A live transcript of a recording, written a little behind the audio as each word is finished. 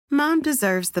Mom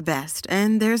deserves the best,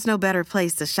 and there's no better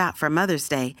place to shop for Mother's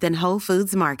Day than Whole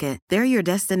Foods Market. They're your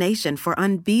destination for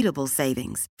unbeatable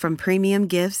savings, from premium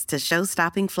gifts to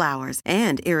show-stopping flowers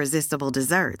and irresistible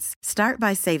desserts. Start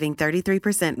by saving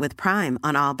 33% with Prime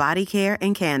on all body care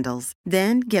and candles.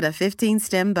 Then get a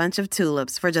 15-stem bunch of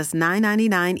tulips for just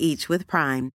 $9.99 each with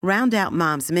Prime. Round out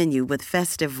Mom's menu with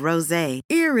festive rosé,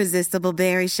 irresistible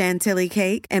berry chantilly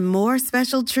cake, and more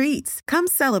special treats. Come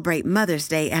celebrate Mother's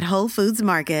Day at Whole Foods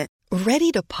Market.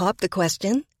 Ready to pop the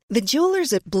question? The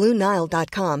jewelers at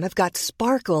BlueNile.com have got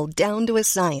sparkle down to a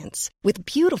science with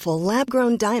beautiful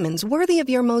lab-grown diamonds worthy of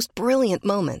your most brilliant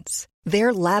moments.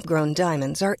 Their lab-grown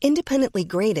diamonds are independently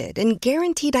graded and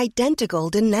guaranteed identical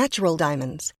to natural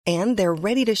diamonds, and they're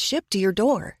ready to ship to your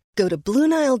door. Go to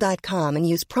BlueNile.com and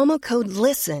use promo code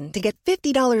LISTEN to get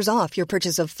 $50 off your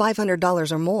purchase of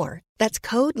 $500 or more. That's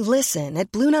code LISTEN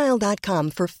at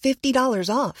BlueNile.com for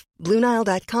 $50 off.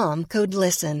 BlueNile.com, code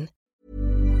LISTEN.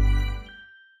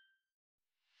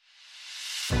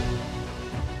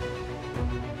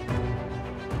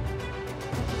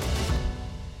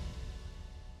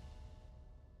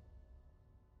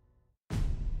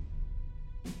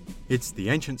 It's The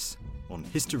Ancients on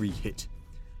History Hit.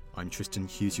 I'm Tristan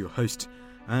Hughes, your host,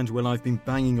 and well, I've been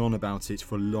banging on about it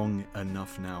for long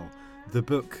enough now. The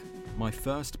book, my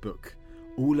first book,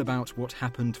 all about what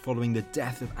happened following the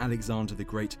death of Alexander the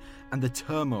Great and the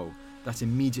turmoil that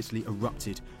immediately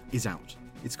erupted, is out.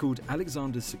 It's called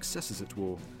Alexander's Successors at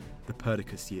War, the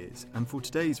Perdiccas Years. And for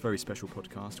today's very special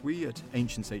podcast, we at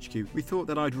Ancients HQ, we thought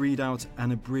that I'd read out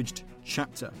an abridged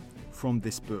chapter from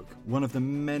this book, one of the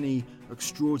many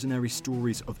extraordinary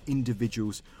stories of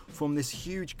individuals from this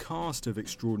huge cast of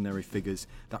extraordinary figures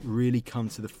that really come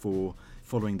to the fore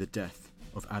following the death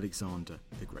of Alexander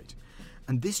the Great.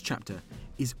 And this chapter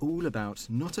is all about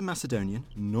not a Macedonian,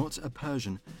 not a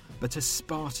Persian, but a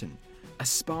Spartan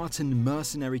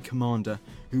mercenary commander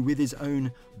who, with his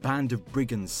own band of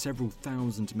brigands, several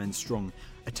thousand men strong,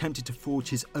 attempted to forge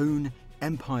his own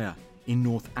empire in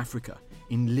North Africa,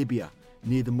 in Libya,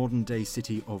 near the modern-day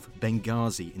city of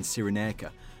Benghazi in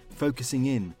Cyrenaica, focusing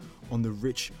in on the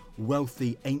rich,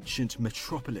 wealthy, ancient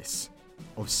metropolis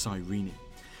of Cyrene.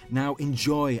 Now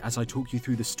enjoy as I talk you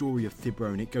through the story of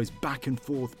Thibron. It goes back and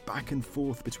forth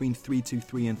between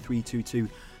 323 and 322.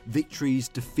 Victories,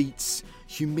 defeats,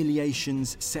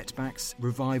 humiliations, setbacks,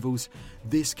 revivals.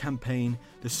 This campaign,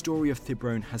 the story of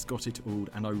Thibron, has got it all,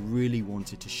 and I really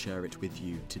wanted to share it with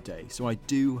you today. So I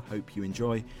do hope you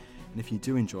enjoy, and if you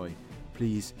do enjoy,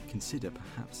 please consider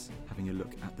perhaps having a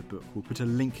look at the book. We'll put a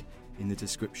link in the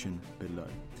description below.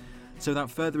 So without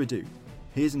further ado,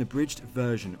 here's an abridged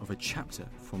version of a chapter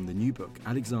from the new book,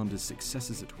 Alexander's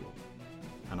Successors at War,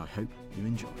 and I hope you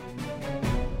enjoy.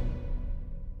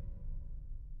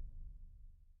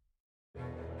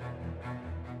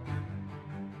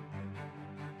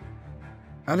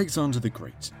 Alexander the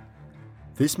Great.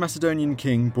 This Macedonian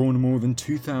king, born more than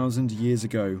 2,000 years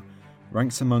ago,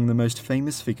 ranks among the most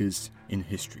famous figures in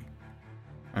history,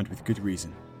 and with good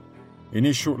reason. In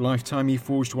his short lifetime, he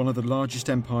forged one of the largest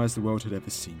empires the world had ever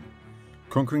seen,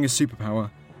 conquering a superpower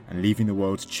and leaving the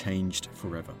world changed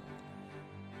forever.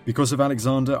 Because of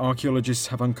Alexander, archaeologists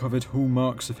have uncovered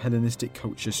hallmarks of Hellenistic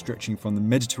culture stretching from the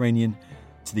Mediterranean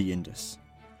to the Indus.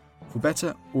 For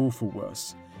better or for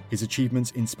worse, his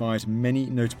achievements inspired many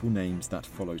notable names that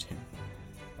followed him.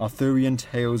 Arthurian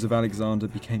tales of Alexander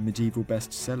became medieval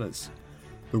bestsellers.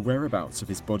 The whereabouts of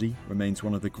his body remains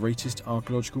one of the greatest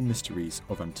archaeological mysteries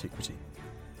of antiquity.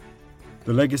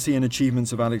 The legacy and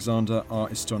achievements of Alexander are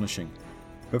astonishing,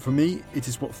 but for me, it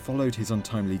is what followed his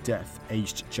untimely death,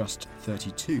 aged just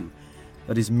 32,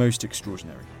 that is most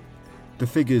extraordinary. The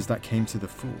figures that came to the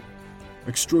fore.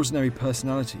 Extraordinary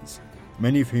personalities,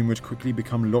 many of whom would quickly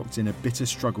become locked in a bitter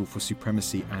struggle for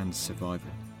supremacy and survival.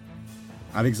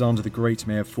 Alexander the Great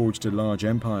may have forged a large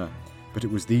empire, but it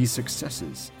was these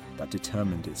successors that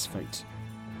determined its fate.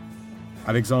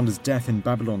 Alexander's death in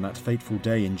Babylon that fateful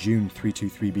day in June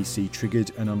 323 BC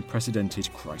triggered an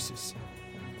unprecedented crisis.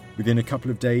 Within a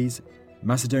couple of days,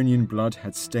 Macedonian blood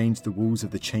had stained the walls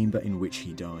of the chamber in which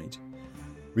he died.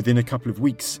 Within a couple of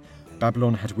weeks,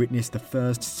 Babylon had witnessed the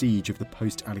first siege of the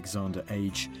post-Alexander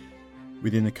age.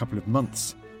 Within a couple of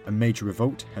months, a major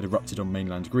revolt had erupted on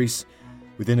mainland Greece.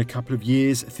 Within a couple of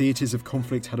years, theatres of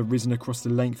conflict had arisen across the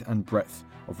length and breadth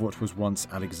of what was once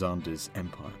Alexander's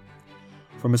empire.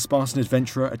 From a Spartan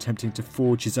adventurer attempting to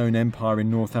forge his own empire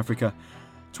in North Africa,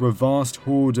 to a vast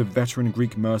horde of veteran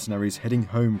Greek mercenaries heading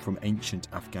home from ancient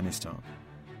Afghanistan.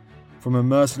 From a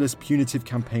merciless punitive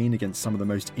campaign against some of the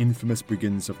most infamous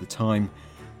brigands of the time,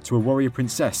 to a warrior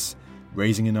princess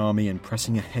raising an army and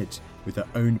pressing ahead with their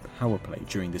own power play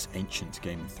during this ancient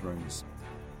Game of Thrones.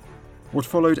 What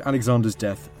followed Alexander's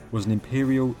death was an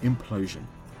imperial implosion.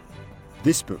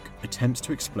 This book attempts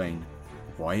to explain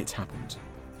why it happened.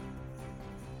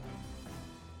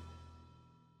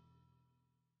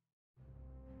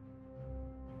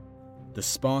 The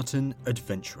Spartan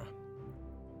Adventurer.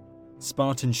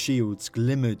 Spartan shields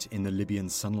glimmered in the Libyan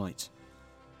sunlight.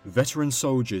 Veteran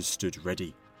soldiers stood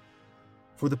ready.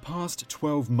 For the past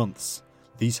 12 months,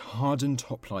 these hardened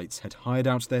hoplites had hired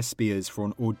out their spears for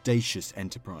an audacious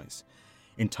enterprise,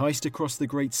 enticed across the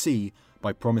Great Sea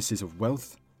by promises of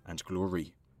wealth and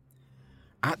glory.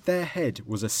 At their head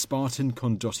was a Spartan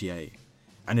condottiere,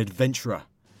 an adventurer,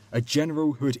 a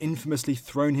general who had infamously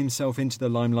thrown himself into the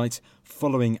limelight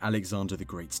following Alexander the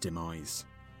Great's demise.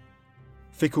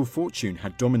 Fickle fortune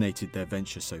had dominated their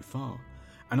venture so far,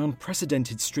 an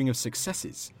unprecedented string of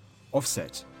successes,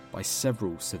 offset by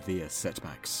several severe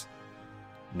setbacks.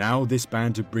 Now this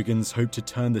band of brigands hoped to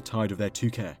turn the tide of their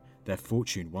Tuker, their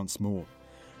fortune once more.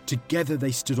 Together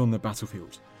they stood on the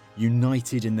battlefield,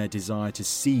 united in their desire to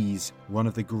seize one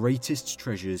of the greatest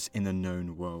treasures in the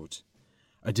known world.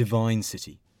 A divine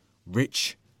city,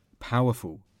 rich,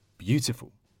 powerful,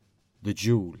 beautiful, the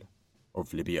jewel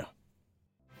of Libya.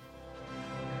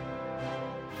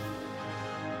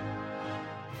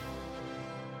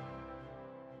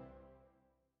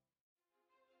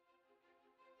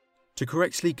 To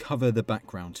correctly cover the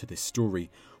background to this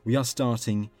story, we are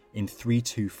starting in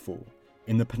 324,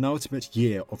 in the penultimate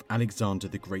year of Alexander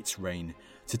the Great's reign,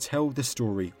 to tell the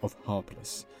story of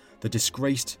Harpalus, the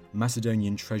disgraced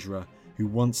Macedonian treasurer who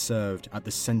once served at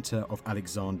the centre of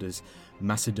Alexander's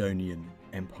Macedonian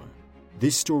Empire.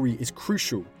 This story is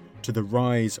crucial to the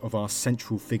rise of our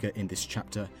central figure in this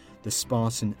chapter, the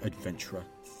Spartan adventurer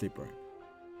Thibro.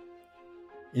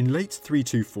 In late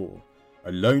 324,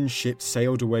 a lone ship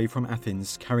sailed away from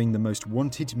Athens carrying the most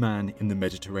wanted man in the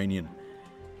Mediterranean.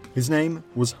 His name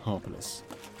was Harpalus.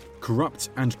 Corrupt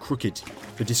and crooked,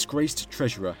 the disgraced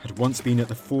treasurer had once been at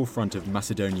the forefront of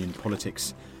Macedonian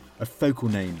politics, a focal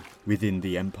name within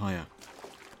the empire.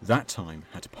 That time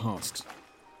had passed.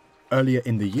 Earlier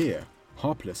in the year,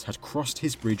 Harpalus had crossed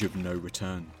his bridge of no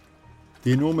return.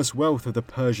 The enormous wealth of the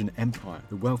Persian Empire,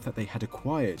 the wealth that they had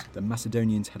acquired, the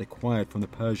Macedonians had acquired from the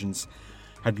Persians,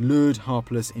 had lured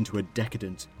Harpalus into a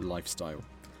decadent lifestyle.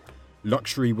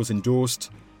 Luxury was endorsed,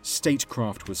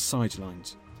 statecraft was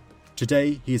sidelined.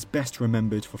 Today, he is best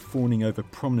remembered for fawning over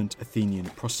prominent Athenian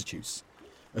prostitutes,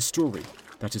 a story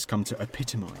that has come to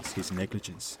epitomise his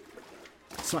negligence.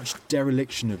 Such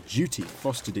dereliction of duty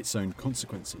fostered its own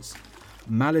consequences.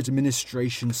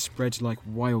 Maladministration spread like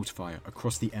wildfire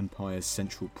across the empire's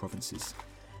central provinces.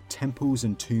 Temples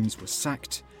and tombs were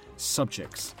sacked,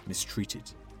 subjects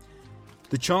mistreated.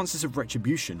 The chances of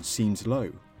retribution seemed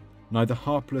low. Neither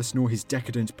Harpalus nor his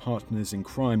decadent partners in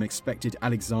crime expected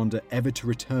Alexander ever to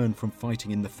return from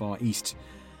fighting in the Far East.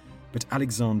 But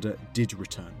Alexander did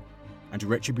return, and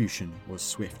retribution was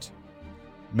swift.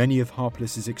 Many of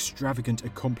Harpalus's extravagant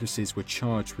accomplices were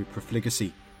charged with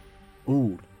profligacy.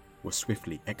 All were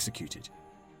swiftly executed.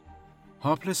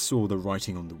 Harpalus saw the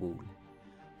writing on the wall.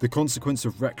 The consequence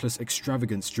of reckless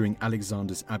extravagance during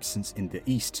Alexander's absence in the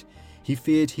East, he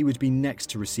feared he would be next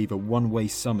to receive a one-way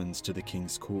summons to the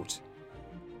king's court.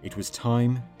 It was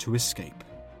time to escape.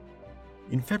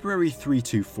 In February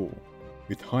 324,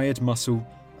 with hired muscle,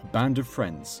 a band of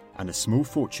friends, and a small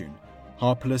fortune,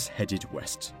 Harpalus headed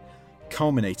west,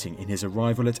 culminating in his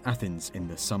arrival at Athens in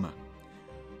the summer.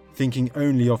 Thinking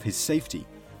only of his safety,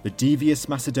 the devious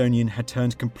Macedonian had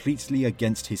turned completely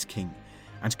against his king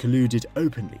and colluded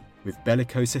openly with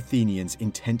bellicose Athenians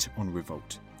intent on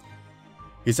revolt.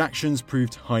 His actions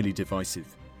proved highly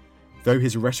divisive. Though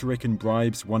his rhetoric and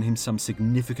bribes won him some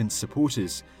significant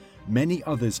supporters, many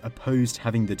others opposed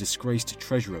having the disgraced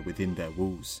treasurer within their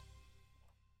walls.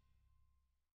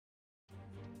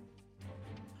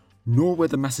 Nor were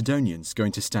the Macedonians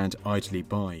going to stand idly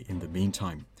by in the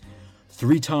meantime.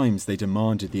 3 times they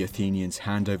demanded the Athenians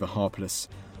hand over Harpalus.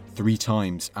 3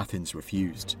 times Athens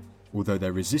refused, although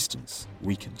their resistance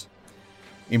weakened.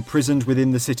 Imprisoned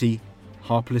within the city,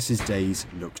 Harpalus's days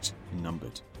looked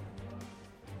numbered.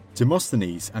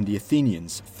 Demosthenes and the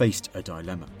Athenians faced a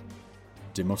dilemma.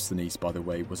 Demosthenes, by the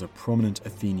way, was a prominent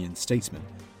Athenian statesman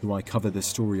who I cover the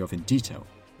story of in detail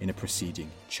in a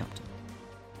preceding chapter.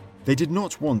 They did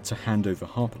not want to hand over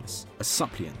Harpalus, a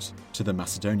suppliant, to the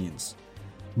Macedonians.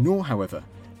 Nor, however,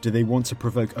 do they want to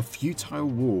provoke a futile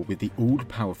war with the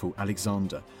all-powerful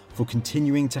Alexander for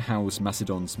continuing to house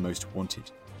Macedon's most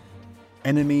wanted.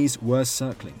 Enemies were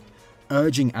circling.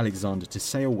 urging Alexander to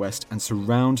sail west and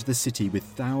surround the city with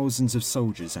thousands of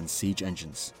soldiers and siege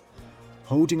engines.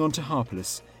 Holding on to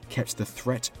Harpalus kept the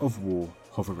threat of war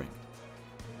hovering.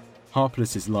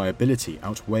 Harpalus's liability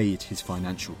outweighed his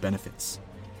financial benefits.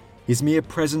 His mere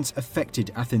presence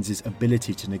affected Athens'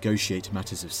 ability to negotiate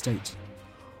matters of state.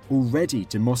 Already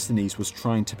Demosthenes was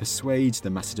trying to persuade the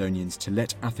Macedonians to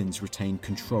let Athens retain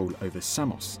control over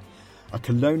Samos, a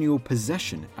colonial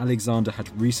possession Alexander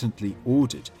had recently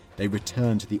ordered they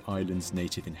return to the island's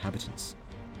native inhabitants.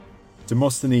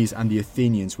 Demosthenes and the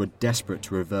Athenians were desperate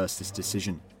to reverse this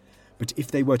decision, but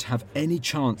if they were to have any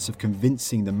chance of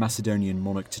convincing the Macedonian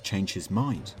monarch to change his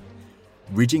mind,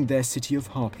 ridding their city of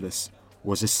Harpalus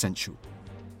was essential.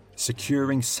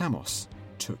 Securing Samos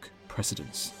took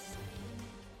precedence.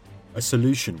 A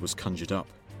solution was conjured up.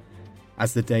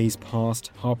 As the days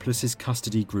passed, Harpalus's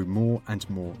custody grew more and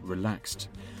more relaxed.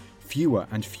 Fewer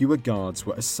and fewer guards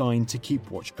were assigned to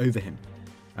keep watch over him,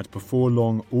 and before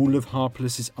long all of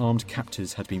Harpalus's armed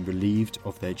captors had been relieved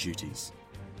of their duties.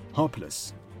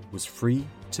 Harpalus was free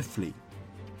to flee,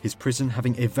 his prison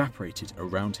having evaporated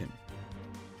around him.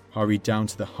 Hurried down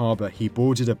to the harbour, he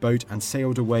boarded a boat and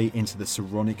sailed away into the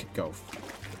Saronic Gulf.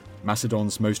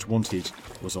 Macedon's most wanted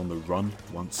was on the run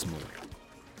once more.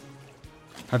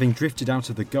 Having drifted out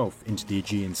of the Gulf into the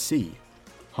Aegean Sea,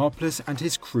 Harpalus and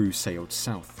his crew sailed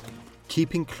south,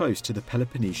 keeping close to the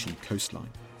Peloponnesian coastline.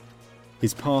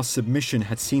 His past submission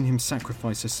had seen him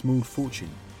sacrifice a small fortune,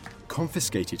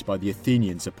 confiscated by the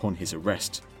Athenians upon his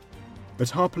arrest. But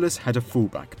Harpalus had a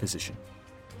fallback position.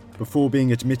 Before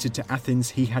being admitted to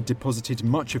Athens, he had deposited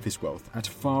much of his wealth at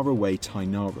faraway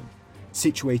Tainarum,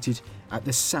 situated at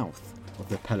the south of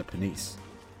the Peloponnese.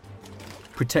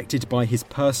 Protected by his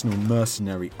personal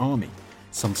mercenary army,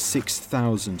 some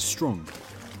 6,000 strong,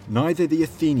 neither the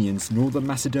Athenians nor the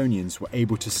Macedonians were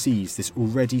able to seize this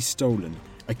already stolen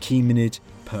Achaemenid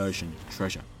Persian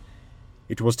treasure.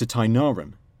 It was to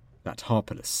Tainarum that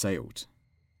Harpalus sailed.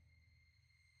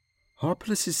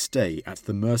 Harpalus's stay at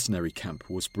the mercenary camp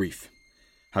was brief.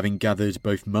 Having gathered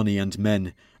both money and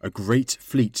men, a great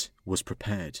fleet was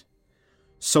prepared.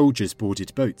 Soldiers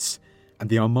boarded boats, and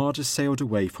the armada sailed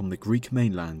away from the Greek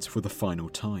mainland for the final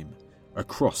time,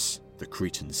 across the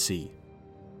Cretan Sea.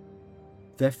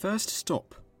 Their first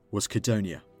stop was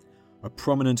Cydonia, a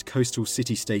prominent coastal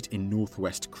city-state in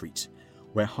northwest Crete,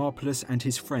 where Harpalus and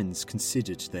his friends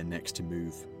considered their next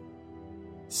move.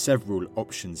 Several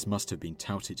options must have been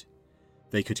touted.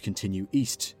 They could continue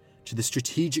east to the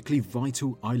strategically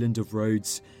vital island of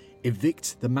Rhodes,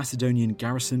 evict the Macedonian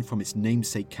garrison from its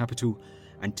namesake capital,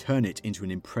 and turn it into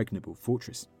an impregnable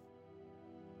fortress.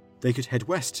 They could head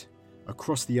west,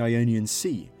 across the Ionian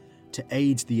Sea, to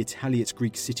aid the Italiate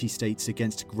Greek city-states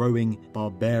against growing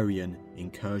barbarian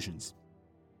incursions.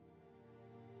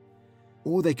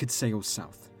 Or they could sail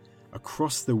south,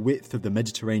 across the width of the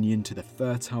Mediterranean to the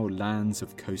fertile lands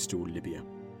of coastal Libya.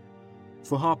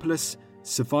 For Harpalus,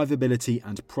 survivability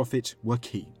and profit were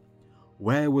key.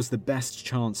 Where was the best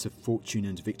chance of fortune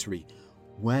and victory?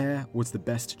 Where was the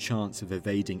best chance of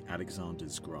evading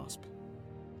Alexander's grasp?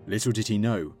 Little did he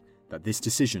know that this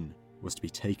decision was to be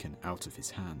taken out of his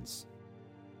hands.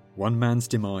 One man's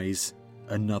demise,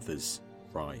 another's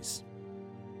rise.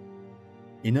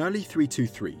 In early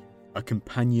 323, a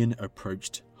companion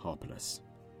approached Harpalus.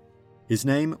 His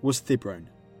name was Thibron,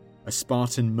 a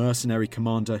Spartan mercenary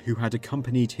commander who had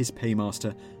accompanied his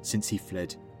paymaster since he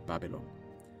fled Babylon.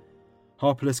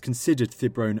 Harpalus considered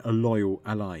Thibron a loyal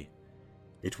ally.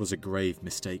 It was a grave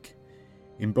mistake.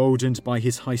 Emboldened by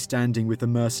his high standing with the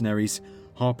mercenaries,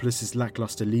 Harpalus's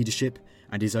lackluster leadership,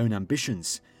 and his own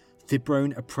ambitions,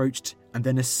 Thibron approached and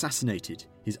then assassinated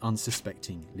his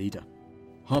unsuspecting leader.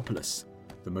 Harpalus,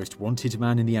 the most wanted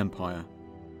man in the empire,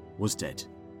 was dead.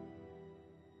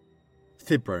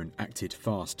 Thibron acted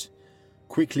fast.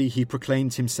 Quickly he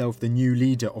proclaimed himself the new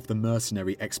leader of the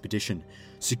mercenary expedition,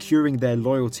 securing their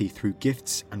loyalty through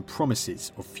gifts and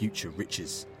promises of future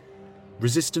riches.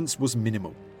 Resistance was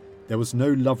minimal. There was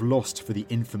no love lost for the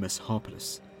infamous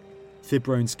Harpalus.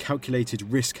 Thibron's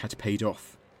calculated risk had paid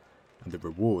off, and the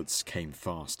rewards came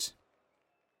fast.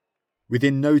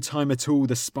 Within no time at all,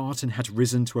 the Spartan had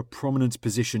risen to a prominent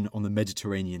position on the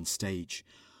Mediterranean stage.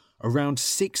 Around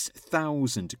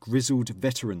 6,000 grizzled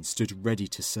veterans stood ready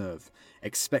to serve,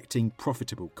 expecting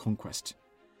profitable conquest.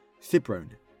 Thibron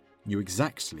knew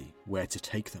exactly where to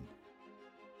take them.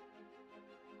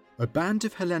 A band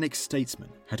of Hellenic statesmen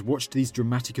had watched these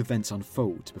dramatic events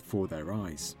unfold before their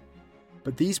eyes.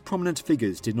 But these prominent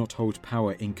figures did not hold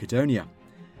power in Cydonia.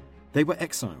 They were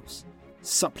exiles,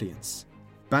 suppliants,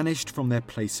 banished from their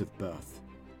place of birth.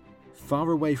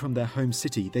 Far away from their home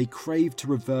city, they craved to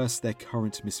reverse their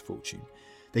current misfortune.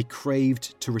 They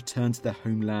craved to return to their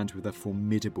homeland with a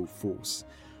formidable force,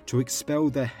 to expel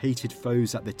their hated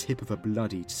foes at the tip of a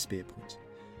bloodied spearpoint.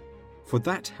 For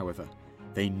that, however,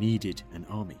 they needed an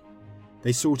army.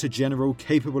 They sought a general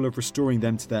capable of restoring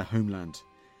them to their homeland.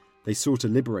 They sought a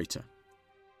liberator.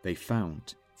 They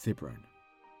found Thibron.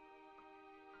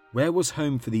 Where was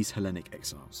home for these Hellenic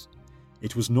exiles?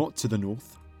 It was not to the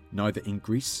north, neither in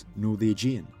Greece nor the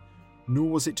Aegean, nor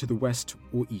was it to the west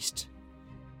or east.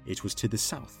 It was to the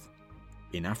south,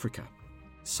 in Africa,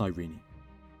 Cyrene.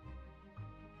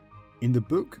 In the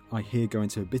book, I here go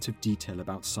into a bit of detail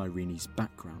about Cyrene's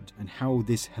background and how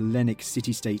this Hellenic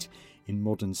city-state in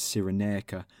modern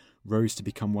Cyrenaica rose to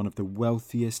become one of the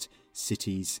wealthiest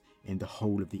cities in the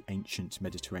whole of the ancient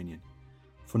Mediterranean.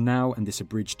 For now, and this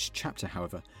abridged chapter,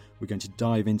 however, we're going to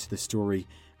dive into the story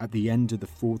at the end of the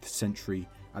 4th century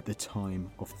at the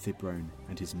time of Thibron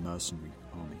and his mercenary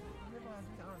army.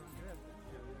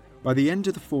 By the end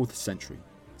of the 4th century,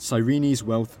 Cyrene's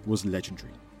wealth was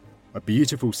legendary. A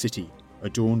beautiful city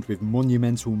adorned with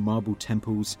monumental marble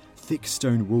temples, thick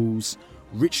stone walls,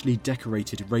 richly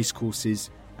decorated racecourses,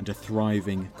 and a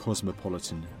thriving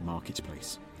cosmopolitan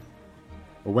marketplace.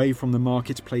 Away from the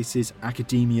marketplaces,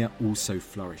 academia also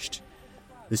flourished.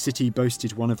 The city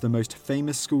boasted one of the most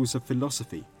famous schools of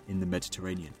philosophy in the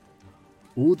Mediterranean.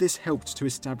 All this helped to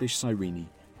establish Cyrene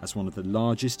as one of the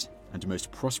largest and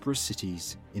most prosperous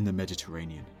cities in the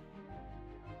Mediterranean.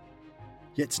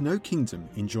 Yet no kingdom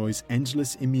enjoys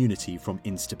endless immunity from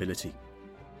instability.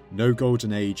 No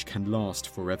golden age can last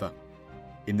forever.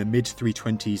 In the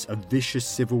mid-320s, a vicious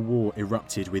civil war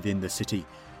erupted within the city,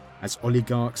 as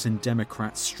oligarchs and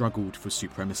democrats struggled for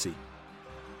supremacy.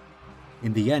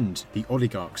 In the end, the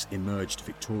oligarchs emerged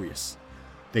victorious.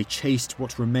 They chased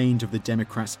what remained of the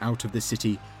democrats out of the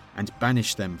city and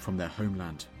banished them from their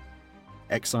homeland.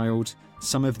 Exiled,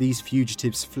 some of these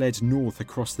fugitives fled north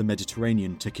across the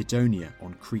Mediterranean to Cydonia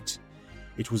on Crete.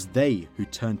 It was they who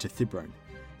turned to Thibron,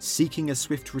 seeking a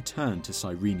swift return to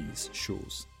Cyrene's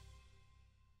shores.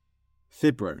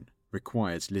 Thibron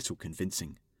required little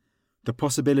convincing. The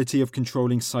possibility of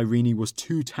controlling Cyrene was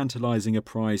too tantalizing a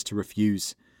prize to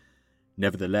refuse.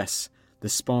 Nevertheless, the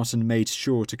Spartan made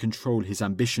sure to control his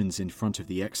ambitions in front of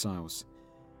the exiles.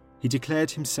 He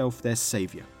declared himself their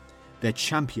saviour, their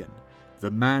champion, the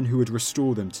man who would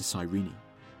restore them to Cyrene,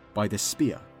 by the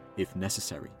spear, if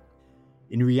necessary.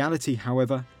 In reality,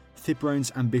 however,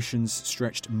 Thibron's ambitions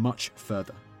stretched much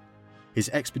further. His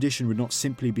expedition would not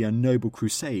simply be a noble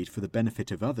crusade for the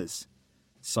benefit of others.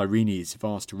 Cyrene's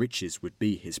vast riches would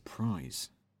be his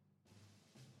prize.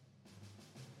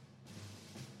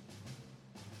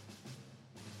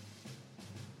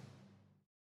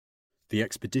 The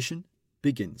expedition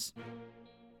begins.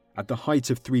 At the height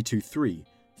of 323,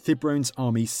 Thibron's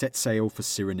army set sail for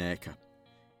Cyrenaica.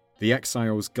 The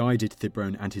exiles guided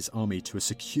Thibron and his army to a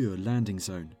secure landing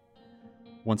zone.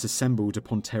 Once assembled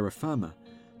upon terra firma,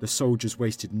 the soldiers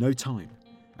wasted no time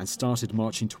and started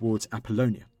marching towards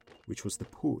Apollonia, which was the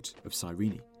port of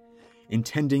Cyrene,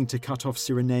 intending to cut off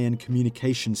Cyrenaean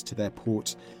communications to their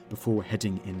port before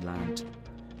heading inland.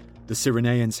 The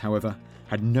Cyrenaeans, however,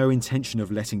 had no intention of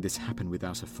letting this happen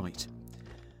without a fight.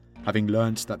 Having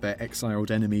learnt that their exiled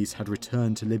enemies had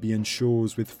returned to Libyan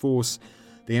shores with force,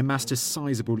 they amassed a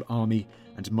sizable army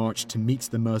and marched to meet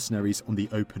the mercenaries on the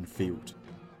open field.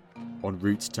 En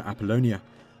route to Apollonia,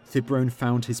 Thibron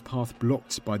found his path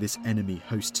blocked by this enemy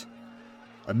host.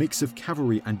 A mix of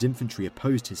cavalry and infantry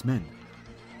opposed his men,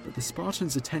 but the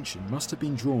Spartan's attention must have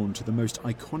been drawn to the most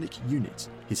iconic unit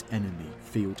his enemy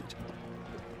fielded.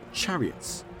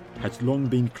 Chariots had long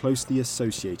been closely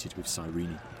associated with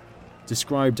Cyrene.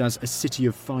 Described as a city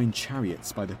of fine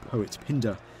chariots by the poet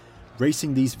Pindar,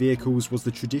 racing these vehicles was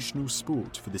the traditional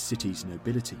sport for the city's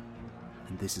nobility.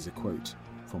 And this is a quote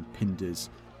from Pindar's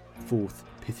 4th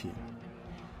Pythian.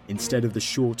 Instead of the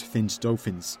short-finned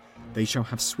dolphins, they shall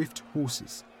have swift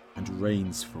horses and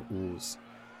reins for oars.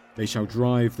 They shall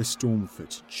drive the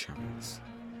storm-foot chariots.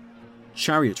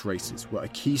 Chariot races were a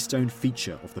keystone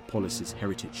feature of the polis's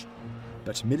heritage,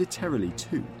 but militarily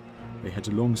too, they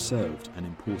had long served an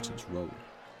important role.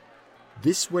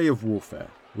 This way of warfare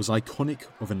was iconic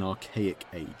of an archaic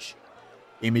age.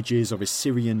 Images of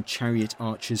Assyrian chariot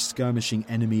archers skirmishing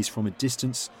enemies from a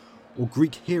distance, or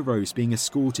Greek heroes being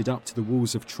escorted up to the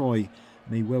walls of Troy,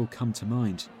 may well come to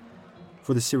mind.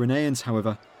 For the Cyrenaeans,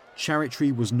 however,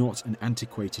 chariotry was not an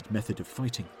antiquated method of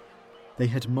fighting. They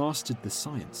had mastered the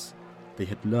science. They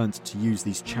had learnt to use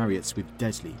these chariots with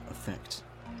deadly effect.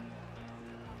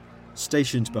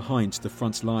 Stationed behind the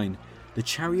front line, the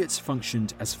chariots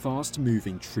functioned as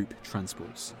fast-moving troop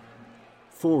transports.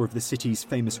 4 of the city's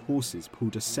famous horses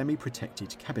pulled a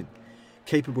semi-protected cabin,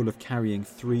 capable of carrying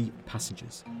 3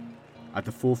 passengers. At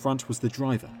the forefront was the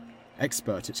driver,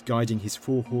 expert at guiding his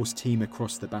 4-horse team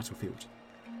across the battlefield.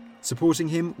 Supporting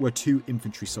him were 2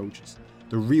 infantry soldiers,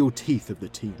 the real teeth of the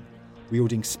team,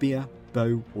 wielding spear,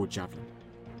 bow or javelin.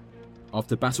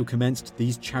 After battle commenced,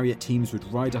 these chariot teams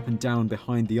would ride up and down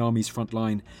behind the army's front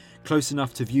line, close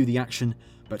enough to view the action,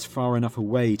 but far enough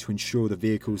away to ensure the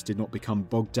vehicles did not become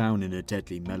bogged down in a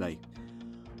deadly melee.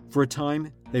 For a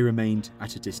time, they remained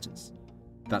at a distance.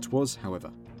 That was,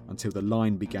 however, until the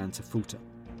line began to falter.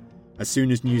 As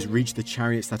soon as news reached the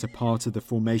chariots that a part of the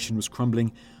formation was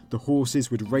crumbling, the horses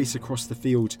would race across the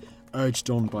field, urged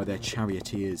on by their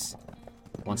charioteers.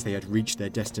 Once they had reached their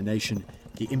destination,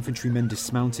 the infantrymen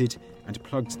dismounted and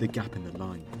plugged the gap in the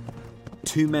line.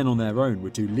 2 men on their own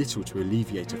would do little to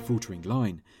alleviate a faltering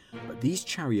line, but these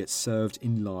chariots served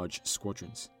in large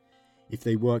squadrons. If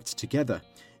they worked together,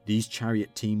 these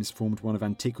chariot teams formed one of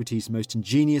antiquity's most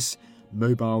ingenious,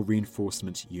 mobile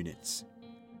reinforcement units.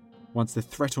 Once the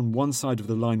threat on one side of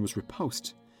the line was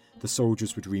repulsed, the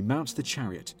soldiers would remount the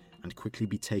chariot and quickly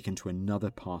be taken to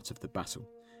another part of the battle.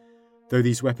 Though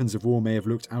these weapons of war may have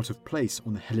looked out of place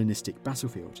on the Hellenistic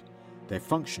battlefield, their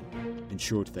function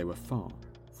ensured they were far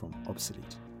from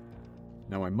obsolete.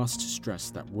 Now I must stress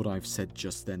that what I've said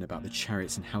just then about the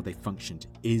chariots and how they functioned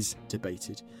is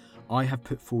debated. I have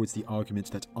put forward the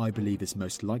argument that I believe is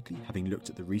most likely, having looked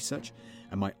at the research,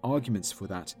 and my arguments for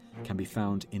that can be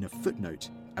found in a footnote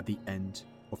at the end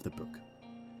of the book.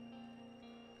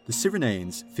 The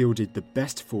Cyrenaeans fielded the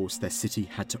best force their city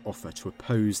had to offer to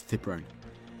oppose Thibron.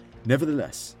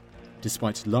 Nevertheless,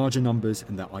 despite larger numbers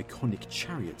and their iconic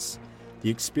chariots, the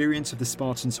experience of the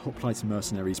Spartans' hoplite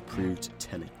mercenaries proved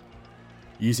telling.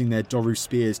 Using their Doru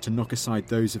spears to knock aside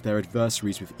those of their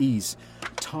adversaries with ease,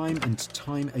 time and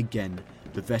time again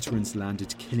the veterans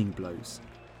landed killing blows.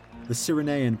 The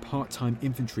Cyrenaean part-time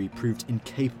infantry proved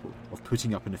incapable of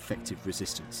putting up an effective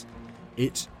resistance.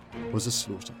 It was a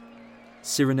slaughter.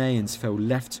 Cyrenaeans fell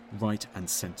left, right and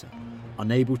centre,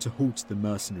 unable to halt the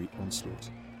mercenary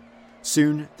onslaught.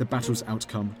 Soon the battle's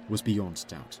outcome was beyond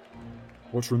doubt.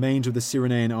 What remained of the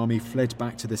Cyrenaean army fled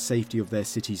back to the safety of their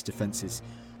city's defences,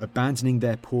 abandoning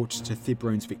their port to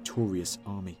Thibron's victorious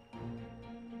army.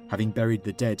 Having buried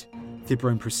the dead,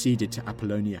 Thibron proceeded to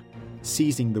Apollonia,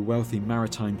 seizing the wealthy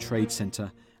maritime trade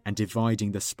centre and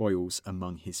dividing the spoils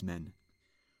among his men.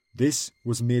 This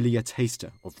was merely a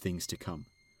taster of things to come.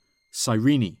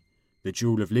 Cyrene, the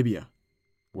jewel of Libya,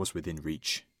 was within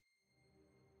reach.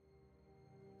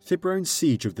 Thibron's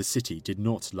siege of the city did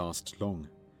not last long.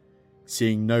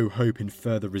 Seeing no hope in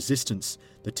further resistance,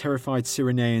 the terrified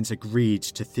Cyrenaeans agreed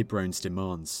to Thibron's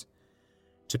demands.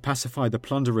 To pacify the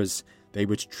plunderers, they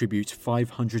would tribute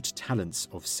 500 talents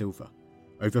of silver,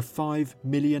 over £5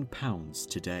 million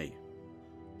today.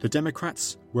 The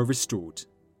Democrats were restored,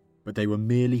 but they were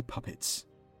merely puppets.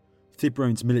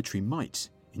 Thibron's military might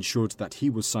ensured that he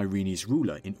was Cyrene's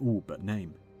ruler in all but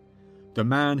name. The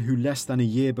man who less than a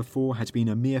year before had been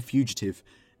a mere fugitive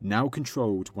now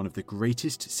controlled one of the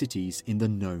greatest cities in the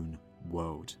known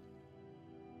world.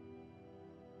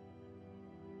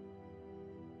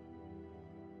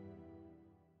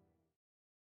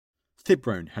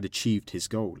 Thibron had achieved his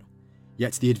goal,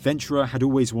 yet the adventurer had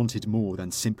always wanted more than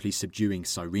simply subduing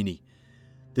Cyrene.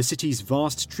 The city's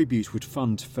vast tribute would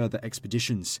fund further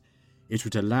expeditions. It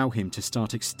would allow him to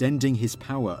start extending his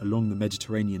power along the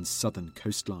Mediterranean's southern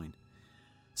coastline.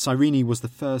 Cyrene was the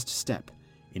first step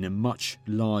in a much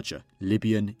larger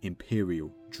Libyan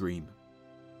imperial dream.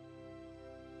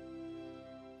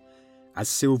 As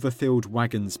silver-filled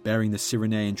wagons bearing the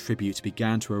Cyrenaean tribute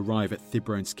began to arrive at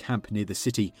Thibron's camp near the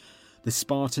city, the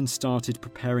Spartan started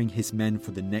preparing his men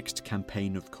for the next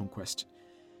campaign of conquest.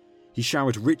 He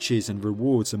showered riches and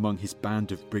rewards among his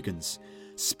band of brigands,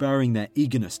 spurring their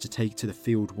eagerness to take to the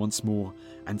field once more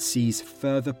and seize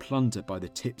further plunder by the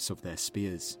tips of their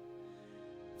spears.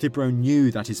 Thibron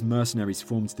knew that his mercenaries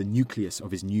formed the nucleus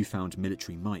of his newfound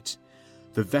military might,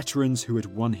 the veterans who had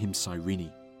won him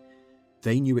Cyrene.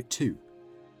 They knew it too,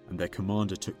 and their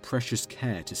commander took precious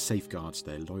care to safeguard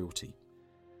their loyalty.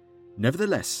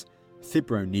 Nevertheless,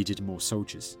 Thibron needed more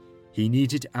soldiers. He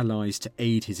needed allies to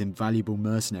aid his invaluable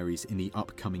mercenaries in the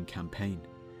upcoming campaign.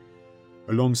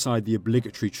 Alongside the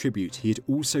obligatory tribute, he had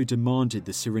also demanded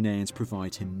the Cyrenaeans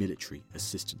provide him military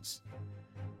assistance.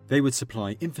 They would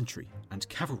supply infantry and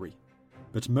cavalry,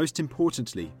 but most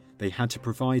importantly, they had to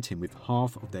provide him with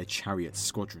half of their chariot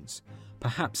squadrons,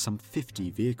 perhaps some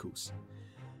 50 vehicles.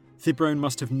 Thibron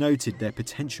must have noted their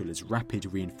potential as rapid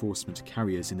reinforcement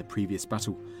carriers in the previous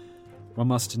battle. One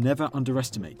must never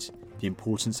underestimate the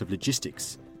importance of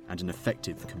logistics and an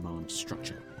effective command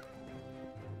structure.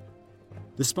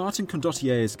 The Spartan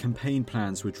condottier's campaign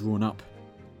plans were drawn up.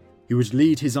 He would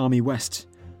lead his army west,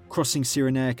 crossing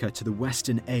Cyrenaica to the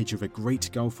western edge of a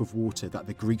great gulf of water that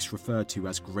the Greeks referred to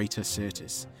as Greater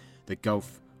Syrtis, the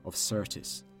Gulf of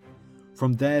Syrtis.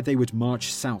 From there they would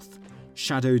march south,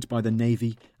 shadowed by the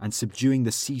navy and subduing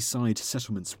the seaside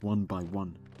settlements one by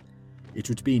one. It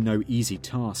would be no easy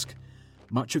task.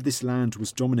 Much of this land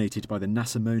was dominated by the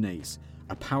Nasamones,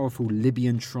 a powerful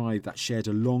Libyan tribe that shared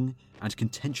a long and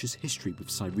contentious history with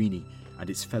Cyrene and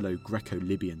its fellow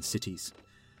Greco-Libyan cities.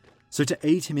 So to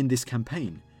aid him in this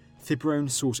campaign, Thibron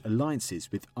sought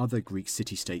alliances with other Greek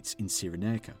city-states in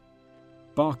Cyrenaica: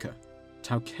 Barca,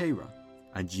 Taucaera,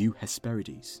 and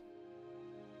Hesperides.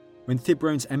 When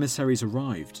Thibron's emissaries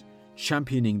arrived,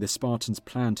 championing the Spartans'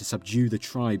 plan to subdue the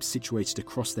tribes situated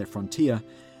across their frontier,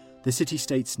 the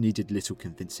city-states needed little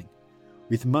convincing.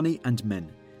 With money and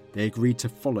men, they agreed to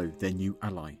follow their new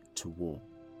ally to war.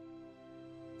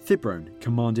 Thibron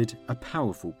commanded a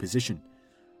powerful position.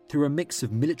 Through a mix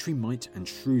of military might and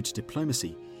shrewd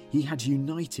diplomacy, he had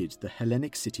united the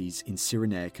Hellenic cities in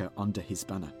Cyrenaica under his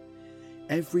banner.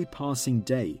 Every passing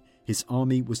day, his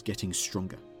army was getting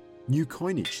stronger. New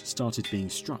coinage started being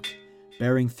struck,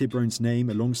 bearing Thibron's name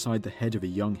alongside the head of a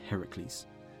young Heracles.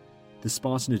 The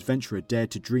Spartan adventurer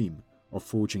dared to dream of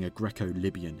forging a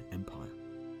Greco-Libyan empire.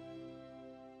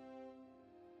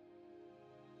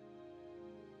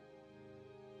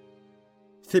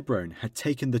 Thibron had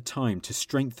taken the time to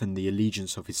strengthen the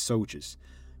allegiance of his soldiers,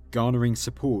 garnering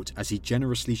support as he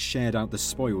generously shared out the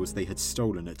spoils they had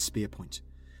stolen at spear point.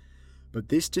 But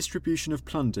this distribution of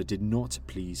plunder did not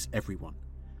please everyone.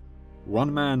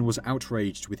 One man was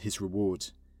outraged with his reward: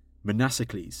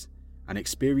 Monasicles, an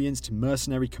experienced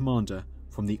mercenary commander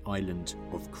from the island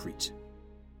of Crete.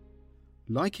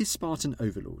 Like his Spartan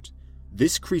overlord,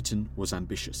 this Cretan was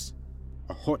ambitious,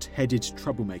 a hot-headed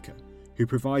troublemaker who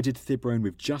provided Thibron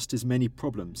with just as many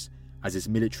problems as his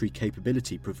military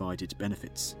capability provided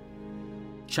benefits.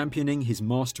 Championing his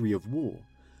mastery of war,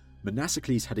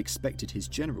 Monasicles had expected his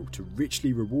general to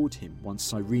richly reward him once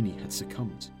Cyrene had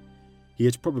succumbed. He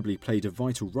had probably played a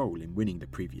vital role in winning the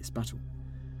previous battle.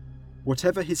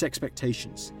 Whatever his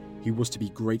expectations, he was to be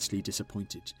greatly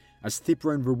disappointed, as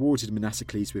Thibron rewarded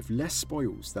Monasicles with less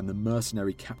spoils than the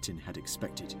mercenary captain had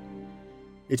expected.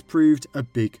 It proved a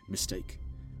big mistake.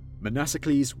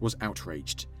 Monasicles was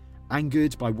outraged,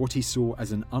 angered by what he saw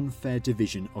as an unfair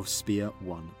division of Spear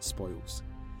 1 spoils.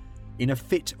 In a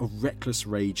fit of reckless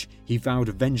rage, he vowed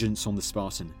vengeance on the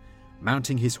Spartan,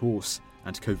 mounting his horse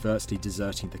and covertly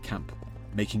deserting the camp,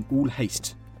 making all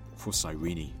haste for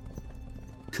Cyrene.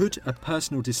 Could a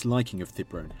personal disliking of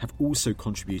Thibron have also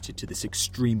contributed to this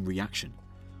extreme reaction?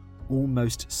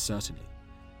 Almost certainly.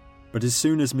 But as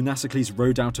soon as Monasicles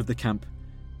rode out of the camp,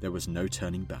 there was no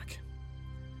turning back.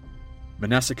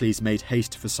 Monasicles made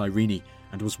haste for Cyrene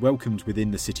and was welcomed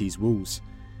within the city's walls.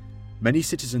 Many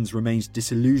citizens remained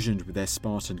disillusioned with their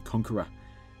Spartan conqueror.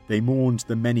 They mourned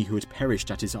the many who had perished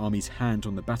at his army's hand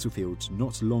on the battlefield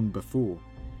not long before.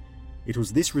 It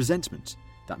was this resentment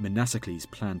that Monasicles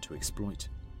planned to exploit.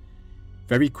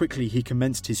 Very quickly he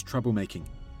commenced his troublemaking.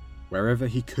 Wherever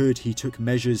he could, he took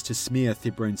measures to smear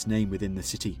Thibron's name within the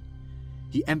city.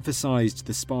 He emphasized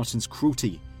the Spartan's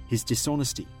cruelty, his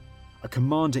dishonesty, a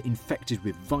commander infected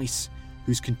with vice,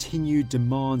 whose continued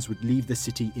demands would leave the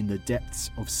city in the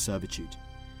depths of servitude.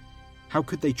 How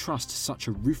could they trust such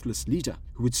a ruthless leader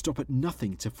who would stop at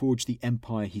nothing to forge the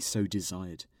empire he so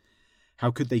desired?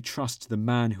 How could they trust the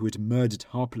man who had murdered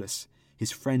Harpalus,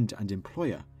 his friend and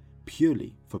employer,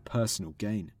 purely for personal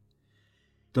gain?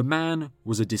 The man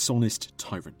was a dishonest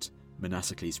tyrant,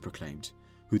 Monasicles proclaimed,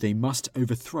 who they must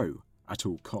overthrow at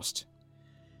all cost.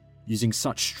 Using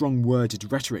such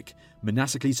strong-worded rhetoric,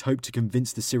 Monasicles hoped to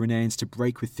convince the Cyrenaeans to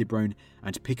break with Thibron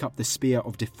and pick up the spear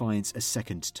of defiance a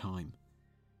second time.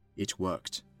 It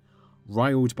worked.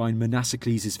 Riled by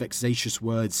Monasicles' vexatious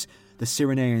words, the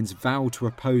Cyrenaeans vowed to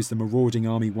oppose the marauding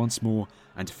army once more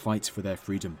and fight for their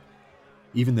freedom.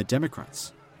 Even the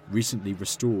Democrats, recently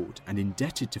restored and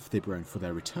indebted to Thibron for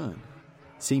their return,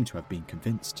 seemed to have been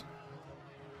convinced.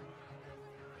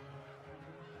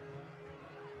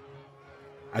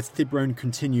 As Thibron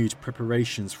continued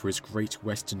preparations for his great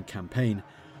western campaign,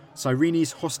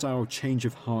 Cyrene's hostile change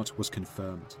of heart was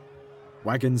confirmed.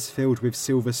 Wagons filled with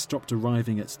silver stopped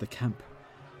arriving at the camp.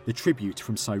 The tribute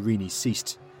from Cyrene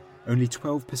ceased, only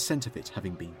 12% of it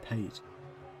having been paid.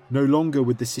 No longer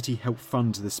would the city help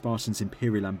fund the Spartans'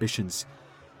 imperial ambitions,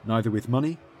 neither with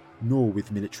money nor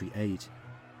with military aid.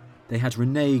 They had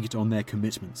reneged on their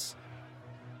commitments.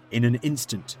 In an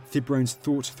instant, Thibron's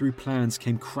thought-through plans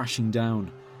came crashing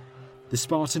down. The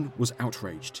Spartan was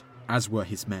outraged, as were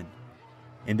his men.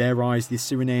 In their eyes, the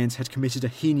Cyrenaeans had committed a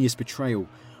heinous betrayal,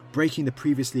 breaking the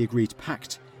previously agreed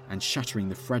pact and shattering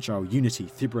the fragile unity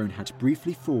Thibron had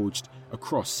briefly forged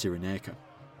across Cyrenaica.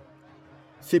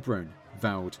 Thibron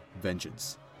vowed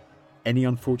vengeance. Any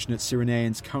unfortunate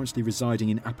Cyrenaeans currently residing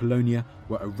in Apollonia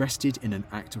were arrested in an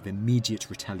act of immediate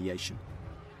retaliation.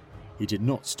 He did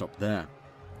not stop there.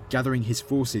 Gathering his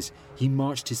forces, he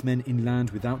marched his men inland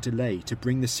without delay to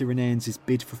bring the Cyrenaeans'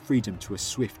 bid for freedom to a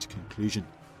swift conclusion.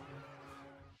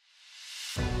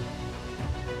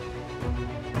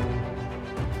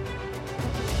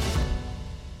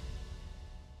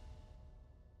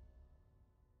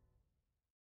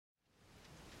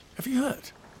 Have you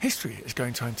heard? History is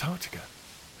going to Antarctica,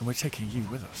 and we're taking you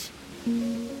with us.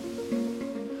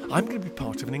 I'm going to be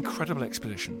part of an incredible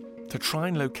expedition to try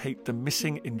and locate the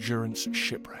missing Endurance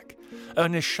shipwreck,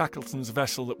 Ernest Shackleton's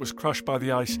vessel that was crushed by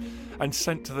the ice and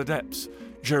sent to the depths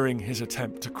during his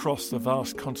attempt to cross the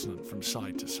vast continent from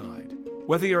side to side.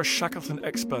 Whether you're a Shackleton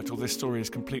expert or this story is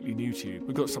completely new to you,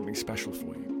 we've got something special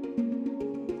for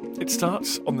you. It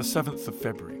starts on the 7th of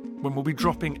February, when we'll be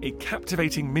dropping a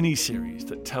captivating mini-series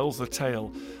that tells the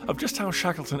tale of just how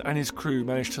Shackleton and his crew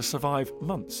managed to survive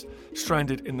months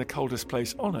stranded in the coldest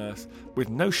place on Earth with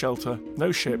no shelter,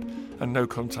 no ship, and no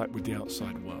contact with the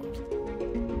outside world.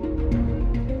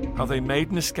 How they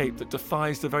made an escape that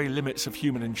defies the very limits of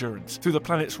human endurance, through the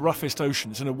planet's roughest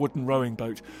oceans in a wooden rowing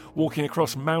boat, walking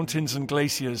across mountains and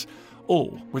glaciers,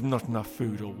 all with not enough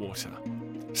food or water.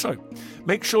 So,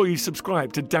 make sure you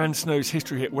subscribe to Dan Snow's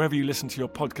History Hit wherever you listen to your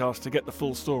podcast to get the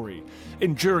full story.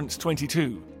 Endurance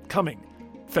 22, coming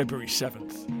February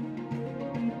 7th.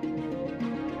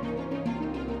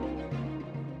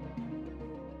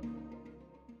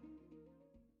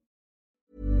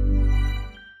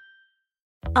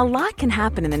 A lot can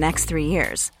happen in the next 3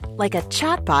 years. Like a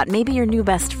chatbot may be your new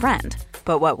best friend.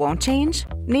 But what won't change?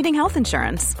 Needing health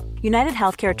insurance. United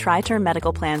Healthcare Tri-Term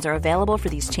Medical Plans are available for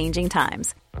these changing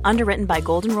times. Underwritten by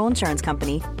Golden Rule Insurance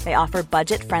Company, they offer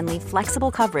budget-friendly,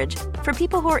 flexible coverage for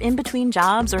people who are in between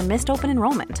jobs or missed open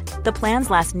enrollment. The plans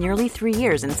last nearly 3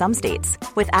 years in some states,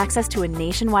 with access to a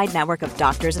nationwide network of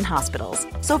doctors and hospitals.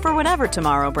 So for whatever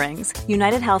tomorrow brings,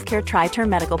 United Healthcare Tri-Term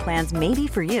Medical Plans may be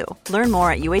for you. Learn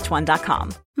more at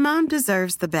uh1.com. Mom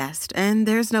deserves the best, and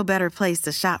there's no better place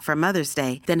to shop for Mother's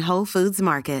Day than Whole Foods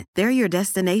Market. They're your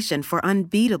destination for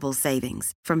unbeatable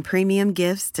savings, from premium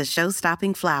gifts to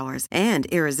show-stopping flowers and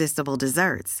irresistible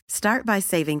desserts. Start by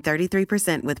saving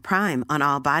 33% with Prime on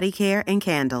all body care and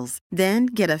candles. Then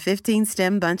get a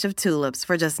 15-stem bunch of tulips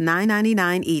for just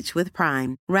 $9.99 each with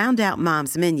Prime. Round out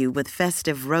Mom's menu with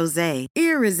festive rosé,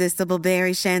 irresistible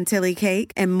berry chantilly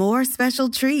cake, and more special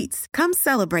treats. Come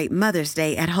celebrate Mother's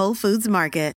Day at Whole Foods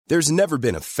Market. There's never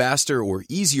been a faster or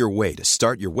easier way to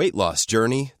start your weight loss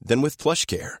journey than with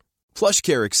PlushCare.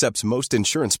 PlushCare accepts most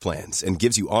insurance plans and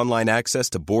gives you online access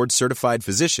to board-certified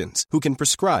physicians who can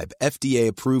prescribe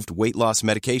FDA-approved weight loss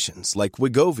medications like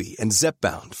Wegovy and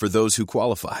Zepbound for those who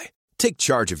qualify. Take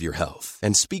charge of your health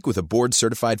and speak with a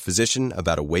board-certified physician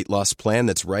about a weight loss plan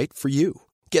that's right for you.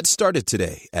 Get started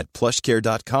today at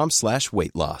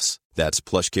plushcare.com/weight loss. That's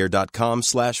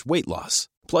plushcare.com/weight loss.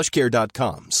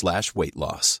 plushcare.com/weight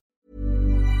loss.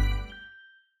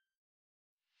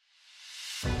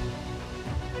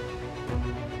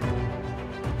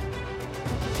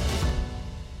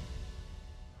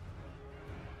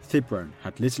 Thibron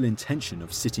had little intention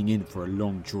of sitting in for a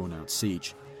long drawn-out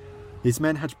siege. His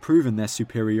men had proven their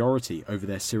superiority over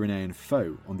their Cyrenaean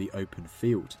foe on the open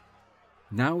field.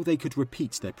 Now they could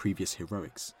repeat their previous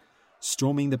heroics,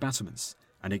 storming the battlements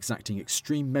and exacting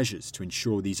extreme measures to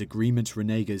ensure these agreement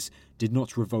renegers did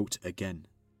not revolt again.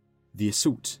 The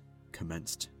assault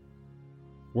commenced.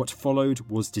 What followed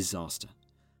was disaster.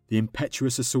 The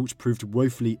impetuous assault proved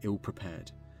woefully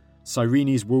ill-prepared.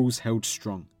 Cyrene's walls held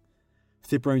strong.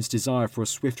 Thibron's desire for a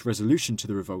swift resolution to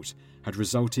the revolt had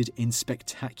resulted in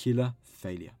spectacular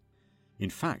failure.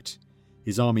 In fact,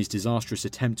 his army's disastrous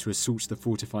attempt to assault the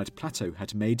fortified plateau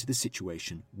had made the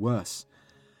situation worse.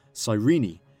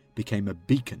 Cyrene became a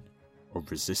beacon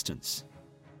of resistance.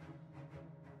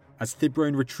 As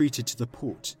Thibron retreated to the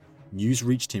port, news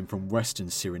reached him from western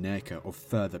Cyrenaica of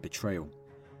further betrayal.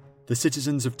 The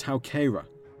citizens of Taukeira,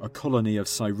 a colony of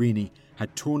Cyrene,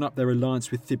 had torn up their alliance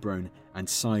with Thibron and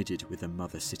sided with the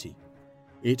mother city.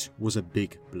 It was a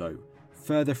big blow,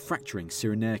 further fracturing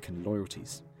Cyrenaican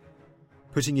loyalties.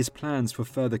 Putting his plans for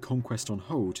further conquest on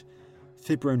hold,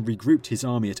 Thibron regrouped his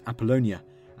army at Apollonia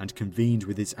and convened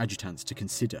with his adjutants to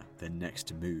consider their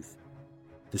next move.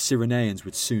 The Cyrenaeans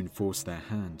would soon force their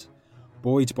hand.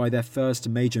 Buoyed by their first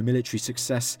major military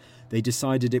success, they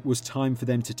decided it was time for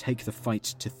them to take the fight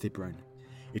to Thibron.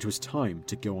 It was time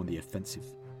to go on the offensive.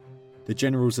 The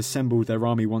generals assembled their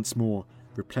army once more,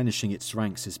 replenishing its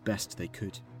ranks as best they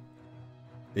could.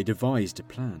 They devised a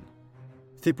plan.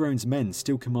 Thibron's men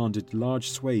still commanded large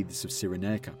swathes of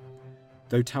Cyrenaica.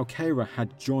 Though Talcaira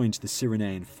had joined the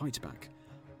Cyrenaean fightback,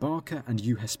 Barca and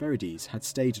Euhesperides had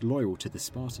stayed loyal to the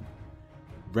Spartan.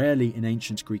 Rarely in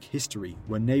ancient Greek history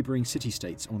were neighbouring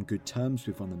city-states on good terms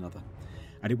with one another,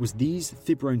 and it was these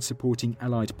Thibron-supporting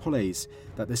allied poleis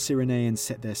that the Cyrenaeans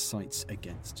set their sights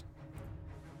against.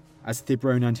 As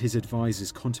Thibron and his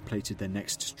advisors contemplated their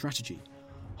next strategy,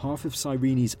 half of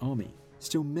Cyrene's army,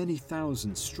 still many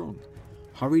thousands strong,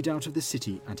 hurried out of the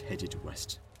city and headed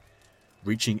west.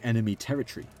 Reaching enemy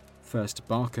territory, first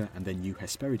Barca and then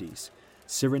Euhesperides,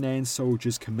 Cyrenaean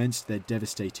soldiers commenced their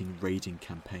devastating raiding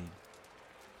campaign.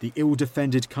 The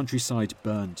ill-defended countryside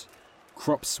burned,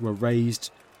 crops were razed,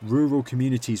 rural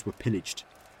communities were pillaged.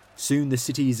 Soon the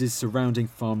cities' surrounding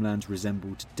farmland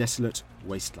resembled desolate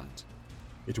wasteland.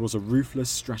 It was a ruthless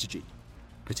strategy,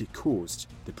 but it caused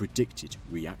the predicted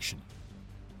reaction.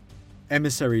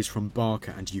 Emissaries from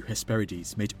Barca and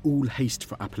Euhesperides made all haste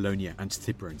for Apollonia and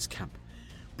Thibron's camp,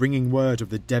 bringing word of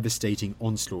the devastating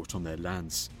onslaught on their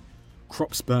lands.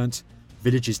 Crops burnt,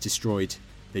 villages destroyed,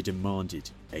 they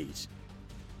demanded aid.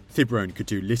 Thibron could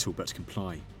do little but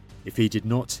comply. If he did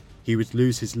not, he would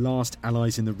lose his last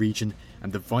allies in the region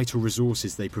and the vital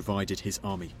resources they provided his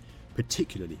army,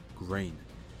 particularly grain.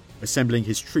 Assembling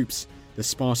his troops, the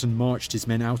Spartan marched his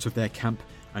men out of their camp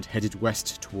and headed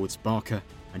west towards Barca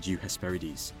and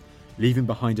Euhesperides, leaving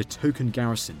behind a token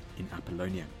garrison in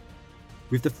Apollonia.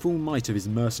 With the full might of his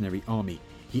mercenary army,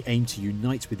 he aimed to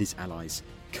unite with his allies,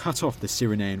 cut off the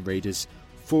Cyrenaean raiders,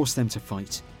 force them to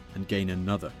fight, and gain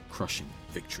another crushing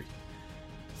victory.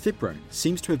 Thibron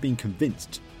seems to have been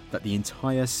convinced that the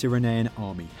entire Cyrenaean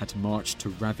army had marched to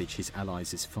ravage his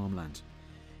allies' farmland.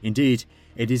 Indeed,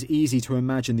 it is easy to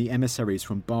imagine the emissaries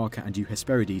from Barca and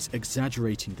Euhesperides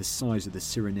exaggerating the size of the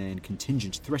Cyrenaean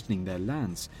contingent threatening their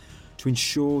lands to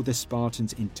ensure the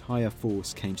Spartans' entire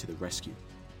force came to the rescue.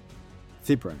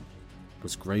 Thibron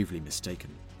was gravely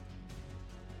mistaken.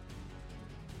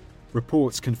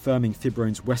 Reports confirming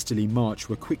Thibron's westerly march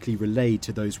were quickly relayed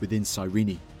to those within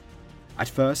Cyrene. At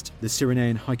first, the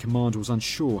Cyrenaean high command was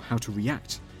unsure how to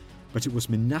react, but it was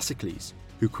Menasicles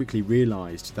who quickly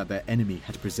realised that their enemy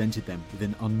had presented them with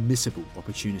an unmissable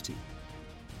opportunity.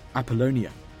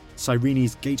 Apollonia,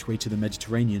 Cyrene's gateway to the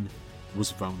Mediterranean,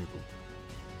 was vulnerable.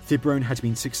 Thibron had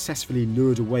been successfully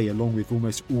lured away along with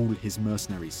almost all his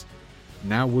mercenaries.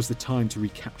 Now was the time to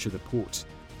recapture the port.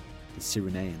 The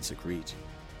Cyrenaeans agreed.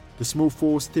 The small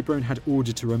force Thibron had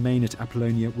ordered to remain at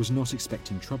Apollonia was not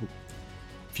expecting trouble.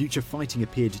 Future fighting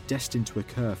appeared destined to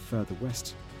occur further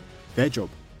west. Their job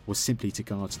was simply to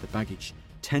guard the baggage,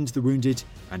 tend the wounded,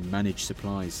 and manage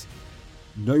supplies.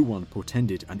 No one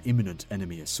portended an imminent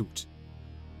enemy assault.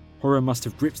 Horror must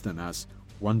have gripped them as,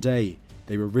 one day,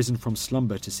 they were risen from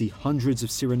slumber to see hundreds of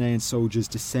Cyrenaean soldiers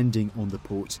descending on the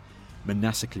port,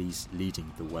 Menasicles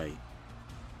leading the way.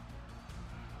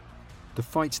 The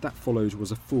fight that followed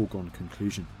was a foregone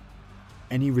conclusion.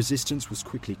 Any resistance was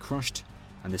quickly crushed,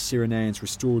 and the Cyrenaeans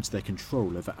restored their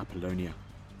control over Apollonia.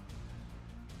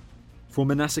 For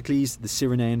Menasicles, the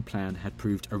Cyrenaean plan had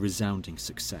proved a resounding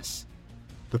success.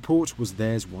 The port was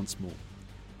theirs once more,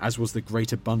 as was the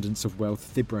great abundance of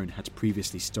wealth Thibron had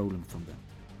previously stolen from them.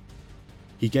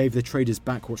 He gave the traders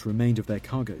back what remained of their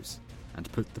cargoes,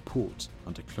 and put the port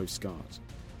under close guard.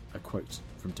 A quote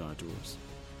from Diodorus.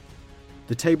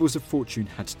 The tables of fortune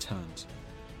had turned.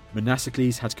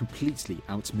 Menasicles had completely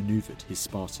outmaneuvered his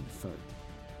Spartan foe.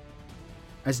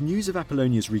 As news of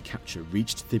Apollonia's recapture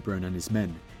reached Thibron and his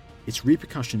men, its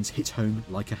repercussions hit home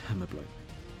like a hammer blow.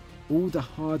 All the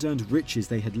hard-earned riches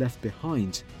they had left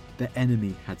behind, their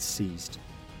enemy had seized.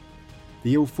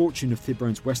 The ill fortune of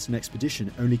Thibron's western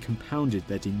expedition only compounded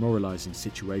their demoralising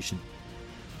situation.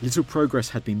 Little progress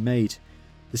had been made.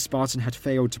 The Spartan had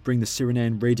failed to bring the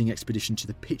Cyrenaean raiding expedition to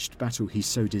the pitched battle he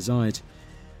so desired.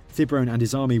 Thibron and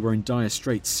his army were in dire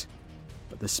straits,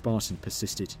 but the Spartan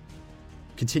persisted.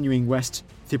 Continuing west,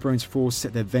 Thibron's force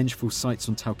set their vengeful sights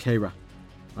on Talcaira.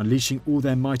 Unleashing all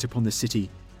their might upon the city,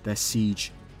 their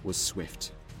siege was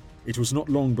swift. It was not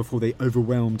long before they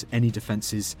overwhelmed any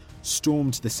defences,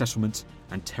 stormed the settlement,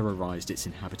 and terrorised its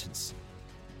inhabitants.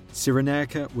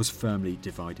 Cyrenaica was firmly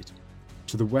divided.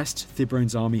 To the west,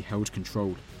 Thibron's army held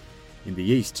control. In the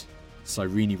east,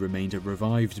 Cyrene remained a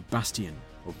revived bastion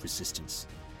of resistance.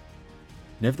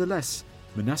 Nevertheless,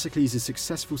 Menasicles'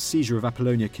 successful seizure of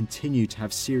Apollonia continued to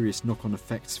have serious knock-on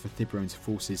effects for Thibron's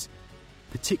forces,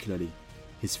 particularly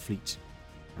his fleet.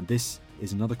 And this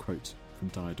is another quote from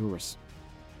Diodorus.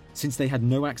 Since they had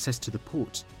no access to the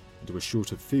port and were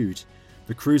short of food,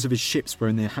 the crews of his ships were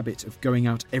in the habit of going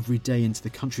out every day into the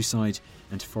countryside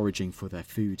and foraging for their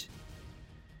food.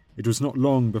 It was not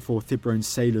long before Thibron's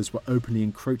sailors were openly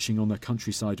encroaching on the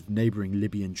countryside of neighbouring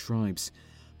Libyan tribes,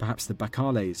 perhaps the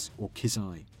Bacales or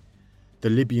Kizai. The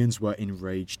Libyans were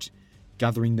enraged.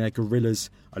 Gathering their guerrillas,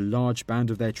 a large band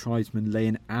of their tribesmen lay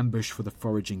in ambush for the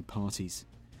foraging parties.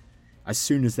 As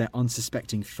soon as their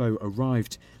unsuspecting foe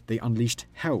arrived, they unleashed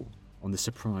hell on the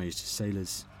surprised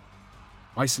sailors.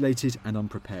 Isolated and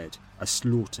unprepared, a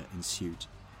slaughter ensued.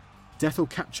 Death or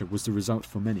capture was the result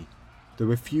for many,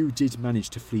 though a few did manage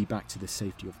to flee back to the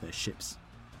safety of their ships.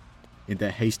 In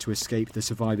their haste to escape, the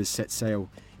survivors set sail,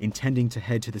 intending to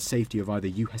head to the safety of either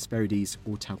Hesperides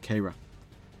or Taukeira.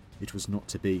 It was not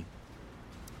to be.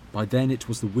 By then it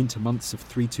was the winter months of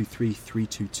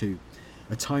 323-322,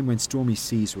 a time when stormy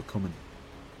seas were common.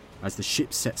 As the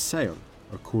ships set sail,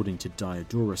 according to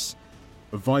Diodorus,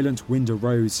 a violent wind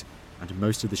arose and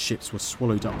most of the ships were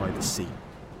swallowed up by the sea.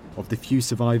 Of the few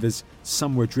survivors,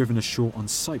 some were driven ashore on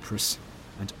Cyprus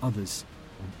and others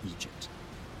on Egypt.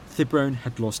 Thibron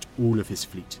had lost all of his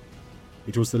fleet.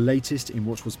 It was the latest in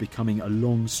what was becoming a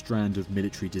long strand of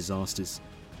military disasters.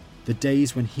 The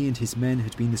days when he and his men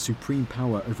had been the supreme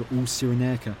power over all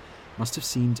Cyrenaica must have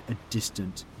seemed a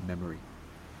distant memory.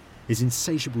 His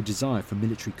insatiable desire for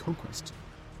military conquest,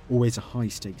 always a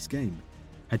high-stakes game,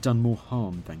 had done more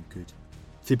harm than good.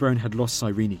 Thibron had lost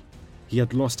Cyrene, he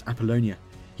had lost Apollonia,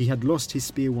 he had lost his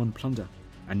spear-won plunder,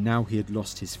 and now he had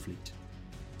lost his fleet.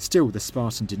 Still, the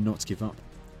Spartan did not give up.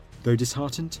 Though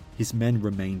disheartened, his men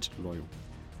remained loyal,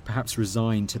 perhaps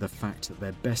resigned to the fact that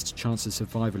their best chance of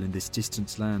survival in this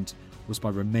distant land was by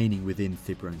remaining within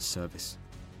Thibron's service.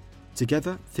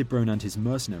 Together, Thibron and his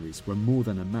mercenaries were more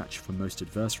than a match for most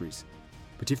adversaries,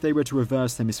 but if they were to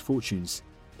reverse their misfortunes,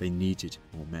 they needed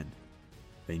more men.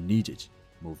 They needed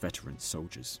more veteran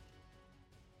soldiers.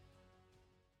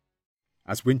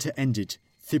 As winter ended,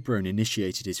 Thibron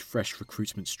initiated his fresh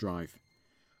recruitment drive.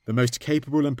 The most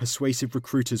capable and persuasive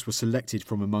recruiters were selected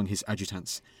from among his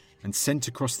adjutants and sent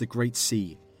across the Great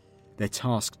Sea, their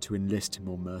task to enlist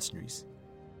more mercenaries.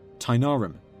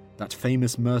 Tainarum, that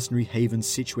famous mercenary haven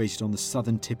situated on the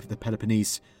southern tip of the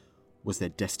Peloponnese, was their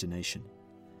destination.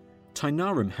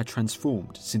 Tainarum had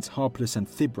transformed since Harpalus and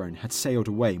Thibron had sailed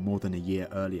away more than a year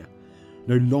earlier.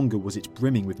 No longer was it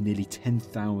brimming with nearly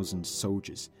 10,000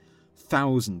 soldiers.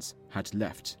 Thousands had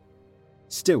left.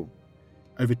 Still,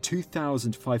 over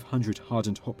 2,500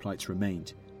 hardened hoplites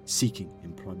remained, seeking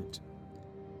employment.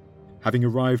 Having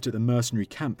arrived at the mercenary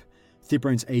camp,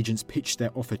 Thibron's agents pitched their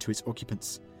offer to its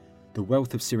occupants. The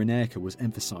wealth of Cyrenaica was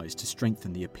emphasised to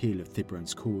strengthen the appeal of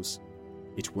Thibron's cause.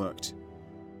 It worked.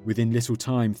 Within little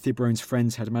time, Thibron's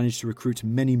friends had managed to recruit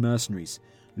many mercenaries,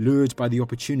 lured by the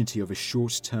opportunity of a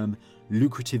short-term,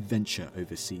 lucrative venture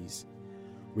overseas.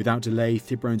 Without delay,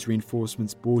 Thibron's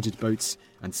reinforcements boarded boats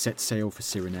and set sail for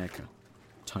Cyrenaica.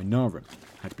 Tainarum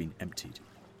had been emptied.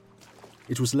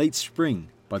 It was late spring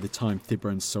by the time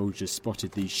Thibron's soldiers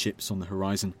spotted these ships on the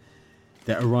horizon.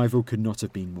 Their arrival could not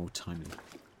have been more timely.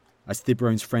 As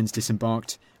Thibron's friends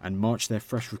disembarked and marched their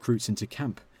fresh recruits into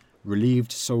camp,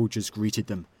 relieved soldiers greeted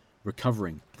them,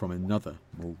 recovering from another,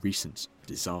 more recent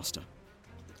disaster.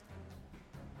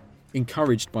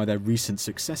 Encouraged by their recent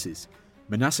successes,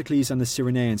 Monasocles and the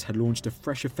Cyrenaeans had launched a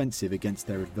fresh offensive against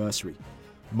their adversary,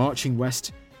 marching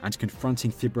west and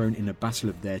confronting Thibron in a battle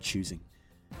of their choosing.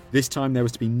 This time there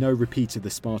was to be no repeat of the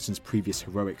Spartans' previous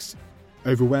heroics.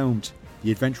 Overwhelmed,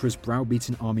 the adventurers'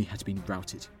 browbeaten army had been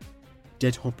routed.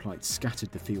 Dead hoplites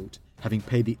scattered the field, having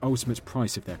paid the ultimate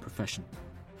price of their profession.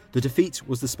 The defeat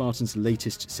was the Spartans'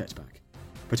 latest setback,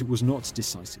 but it was not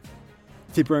decisive.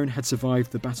 Thibron had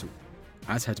survived the battle,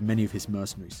 as had many of his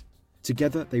mercenaries.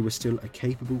 Together they were still a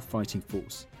capable fighting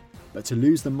force, but to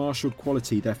lose the martial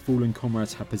quality their fallen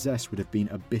comrades had possessed would have been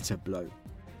a bitter blow.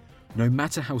 No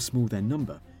matter how small their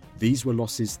number, these were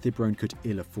losses Thibron could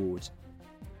ill afford.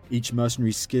 Each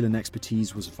mercenary's skill and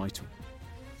expertise was vital.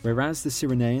 Whereas the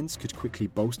Cyrenaeans could quickly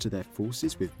bolster their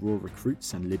forces with raw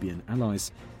recruits and Libyan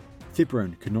allies,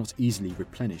 Thibron could not easily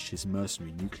replenish his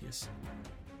mercenary nucleus.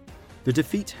 The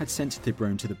defeat had sent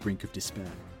Thibron to the brink of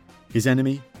despair. His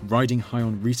enemy, riding high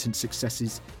on recent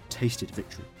successes, tasted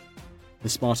victory. The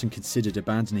Spartan considered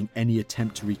abandoning any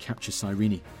attempt to recapture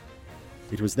Cyrene.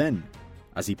 It was then,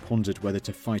 as he pondered whether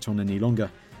to fight on any longer,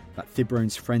 that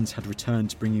Thibron's friends had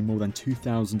returned bringing more than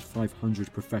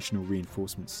 2,500 professional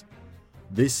reinforcements.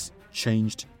 This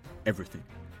changed everything.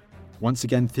 Once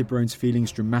again, Thibron's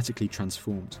feelings dramatically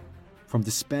transformed. From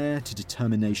despair to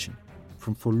determination,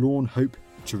 from forlorn hope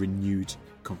to renewed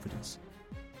confidence.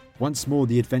 Once more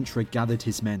the adventurer gathered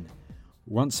his men.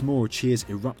 Once more cheers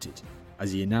erupted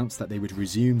as he announced that they would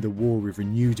resume the war with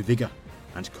renewed vigour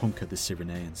and conquer the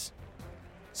Cyrenaeans.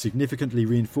 Significantly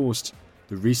reinforced,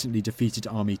 the recently defeated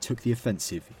army took the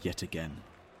offensive yet again.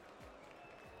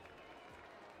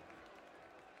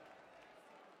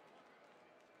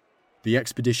 The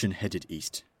expedition headed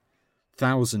east.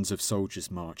 Thousands of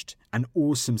soldiers marched, an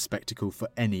awesome spectacle for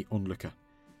any onlooker.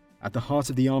 At the heart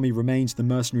of the army remained the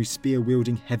mercenary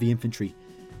spear-wielding heavy infantry,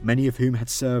 many of whom had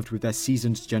served with their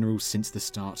seasoned generals since the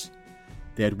start.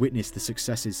 They had witnessed the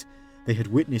successes, they had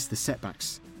witnessed the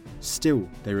setbacks. Still,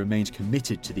 they remained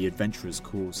committed to the adventurers'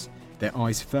 cause, their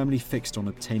eyes firmly fixed on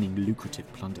obtaining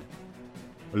lucrative plunder.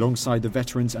 Alongside the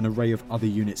veterans, an array of other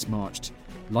units marched: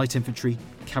 light infantry,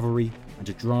 cavalry, and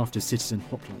a draft of citizen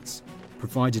hoplites,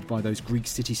 provided by those Greek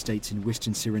city-states in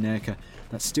Western Cyrenaica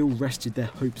that still rested their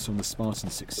hopes on the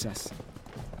Spartan success.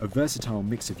 A versatile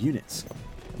mix of units,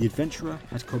 the adventurer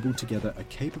had cobbled together a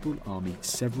capable army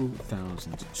several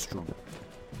thousand strong.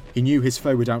 He knew his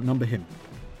foe would outnumber him,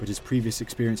 but as previous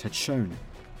experience had shown,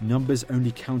 numbers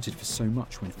only counted for so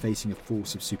much when facing a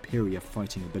force of superior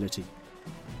fighting ability.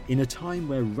 In a time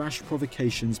where rash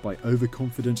provocations by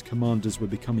overconfident commanders were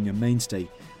becoming a mainstay,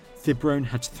 Thibron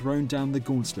had thrown down the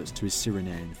gauntlet to his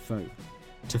Cyrenaean foe,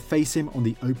 to face him on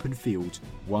the open field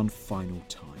one final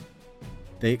time.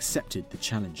 They accepted the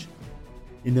challenge.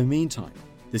 In the meantime,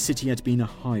 the city had been a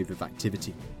hive of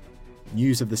activity.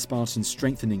 News of the Spartans'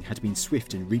 strengthening had been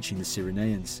swift in reaching the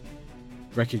Cyrenaeans.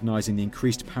 Recognising the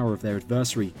increased power of their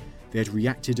adversary, they had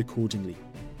reacted accordingly,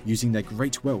 using their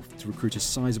great wealth to recruit a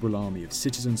sizable army of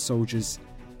citizen soldiers,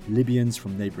 Libyans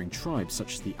from neighbouring tribes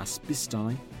such as the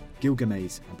Aspistae,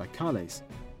 Gilgames and Bacales,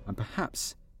 and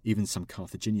perhaps even some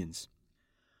Carthaginians.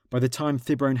 By the time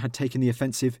Thibron had taken the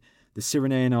offensive, the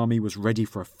Cyrenaean army was ready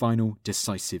for a final,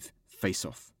 decisive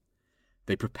face-off.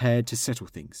 They prepared to settle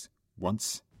things,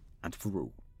 once and for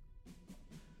all.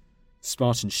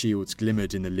 Spartan shields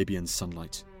glimmered in the Libyan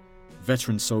sunlight.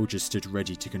 Veteran soldiers stood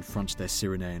ready to confront their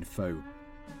Cyrenaean foe.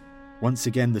 Once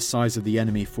again, the size of the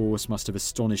enemy force must have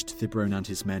astonished Thibron and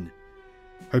his men.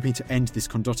 Hoping to end this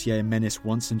condottiere menace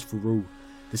once and for all,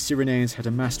 the Cyrenaeans had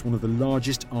amassed one of the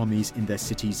largest armies in their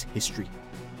city's history.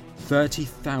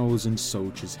 30,000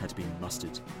 soldiers had been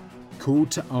mustered, called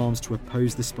to arms to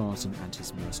oppose the Spartan and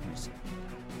his mercenaries.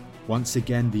 Once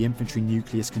again, the infantry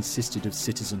nucleus consisted of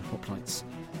citizen hoplites,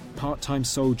 part-time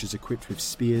soldiers equipped with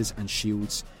spears and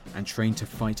shields and trained to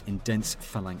fight in dense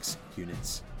phalanx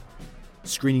units.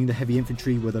 Screening the heavy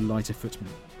infantry were the lighter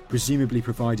footmen, presumably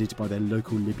provided by their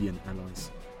local Libyan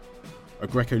allies. A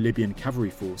Greco-Libyan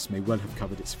cavalry force may well have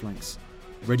covered its flanks,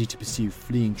 ready to pursue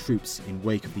fleeing troops in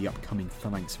wake of the upcoming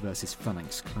phalanx versus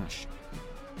phalanx clash.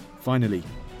 Finally,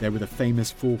 there were the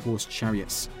famous four-horse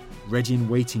chariots, ready and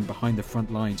waiting behind the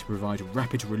front line to provide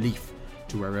rapid relief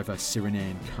to wherever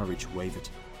Cyrenaean courage wavered.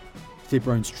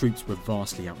 Thibron's troops were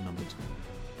vastly outnumbered.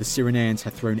 The Cyrenaeans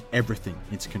had thrown everything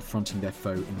into confronting their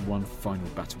foe in one final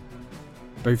battle.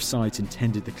 Both sides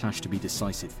intended the clash to be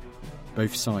decisive.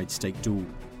 Both sides staked all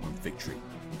on victory.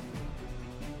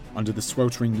 Under the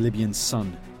sweltering Libyan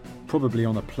sun, probably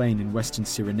on a plain in western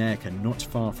Cyrenaica not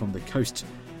far from the coast,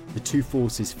 the two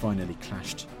forces finally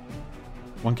clashed.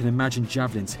 One can imagine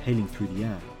javelins hailing through the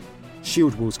air,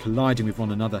 shield walls colliding with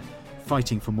one another,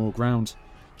 fighting for more ground,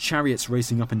 chariots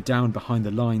racing up and down behind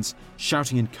the lines,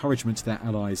 shouting encouragement to their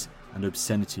allies and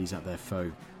obscenities at their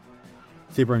foe.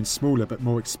 Thibron's smaller but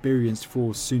more experienced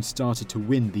force soon started to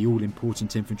win the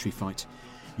all-important infantry fight,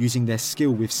 using their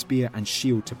skill with spear and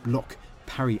shield to block,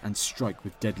 parry and strike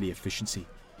with deadly efficiency.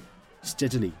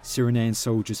 Steadily, Cyrenaean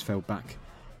soldiers fell back,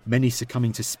 many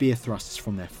succumbing to spear thrusts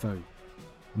from their foe.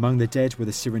 Among the dead were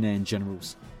the Cyrenaean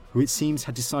generals, who it seems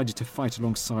had decided to fight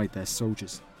alongside their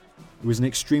soldiers. It was an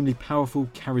extremely powerful,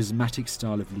 charismatic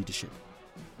style of leadership.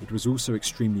 It was also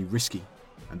extremely risky,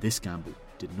 and this gamble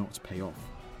did not pay off.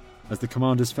 As the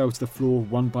commanders fell to the floor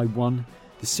one by one,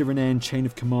 the Cyrenaean chain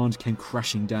of command came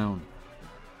crashing down.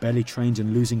 Barely trained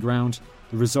and losing ground,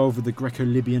 the resolve of the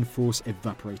Greco-Libyan force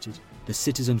evaporated. The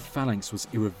citizen phalanx was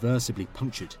irreversibly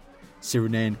punctured.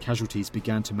 Cyrenaean casualties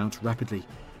began to mount rapidly,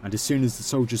 and as soon as the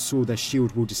soldiers saw their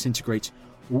shield wall disintegrate,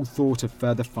 all thought of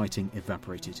further fighting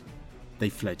evaporated. They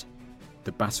fled.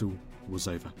 The battle was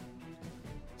over.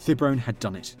 Thibron had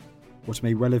done it. What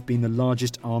may well have been the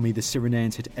largest army the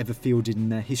Cyrenaeans had ever fielded in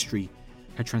their history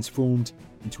had transformed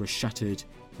into a shattered,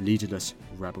 leaderless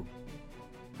rabble.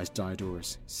 As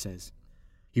Diodorus says,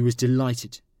 he was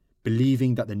delighted,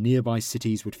 believing that the nearby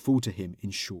cities would fall to him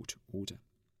in short order.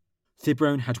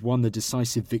 Thibron had won the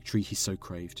decisive victory he so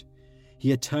craved. He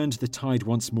had turned the tide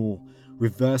once more,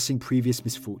 reversing previous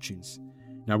misfortunes.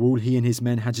 Now all he and his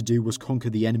men had to do was conquer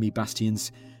the enemy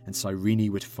bastions, and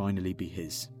Cyrene would finally be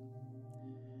his.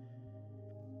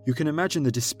 You can imagine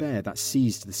the despair that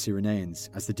seized the Cyrenaeans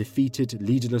as the defeated,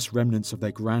 leaderless remnants of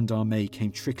their grand army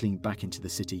came trickling back into the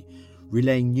city,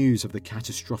 relaying news of the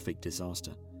catastrophic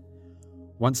disaster.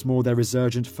 Once more their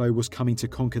resurgent foe was coming to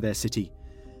conquer their city.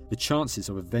 The chances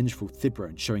of a vengeful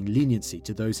Thibron showing leniency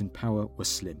to those in power were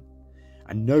slim,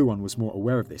 and no one was more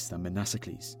aware of this than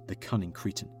Monasocles, the cunning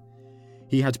Cretan.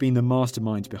 He had been the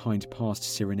mastermind behind past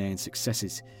Cyrenaean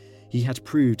successes. He had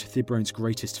proved Thibron's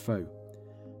greatest foe.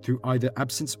 Through either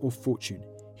absence or fortune,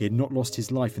 he had not lost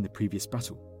his life in the previous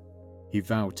battle. He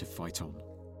vowed to fight on.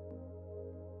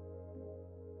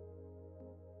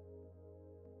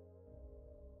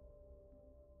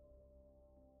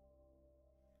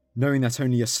 Knowing that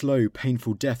only a slow,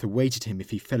 painful death awaited him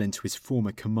if he fell into his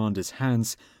former commander's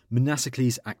hands,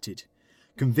 Monasocles acted,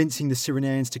 convincing the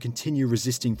Cyrenaeans to continue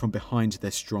resisting from behind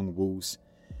their strong walls.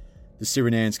 The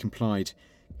Cyrenaeans complied,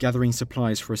 gathering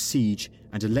supplies for a siege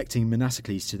and electing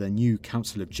Monasocles to their new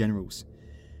council of generals.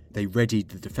 They readied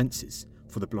the defences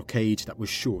for the blockade that was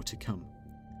sure to come.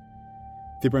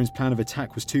 Thibron's plan of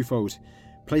attack was twofold.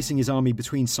 Placing his army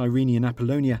between Cyrene and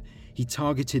Apollonia, he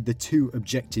targeted the two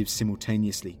objectives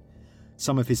simultaneously.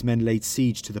 Some of his men laid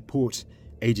siege to the port,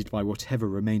 aided by whatever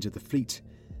remained of the fleet.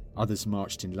 Others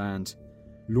marched inland,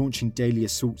 launching daily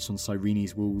assaults on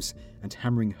Cyrene's walls and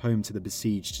hammering home to the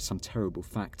besieged some terrible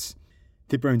facts.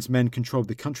 Thibron's men controlled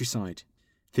the countryside.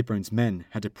 Thibron's men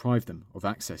had deprived them of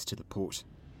access to the port.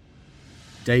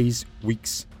 Days,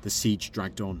 weeks, the siege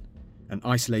dragged on. An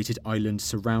isolated island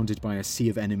surrounded by a sea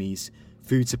of enemies,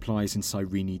 food supplies in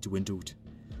Cyrene dwindled.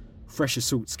 Fresh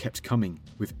assaults kept coming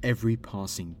with every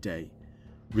passing day.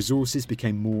 Resources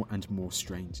became more and more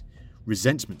strained.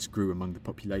 Resentment grew among the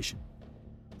population.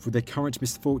 For their current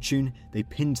misfortune, they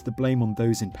pinned the blame on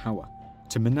those in power,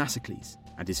 to Monasocles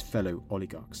and his fellow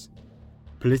oligarchs.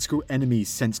 Political enemies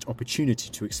sensed opportunity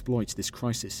to exploit this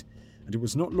crisis, and it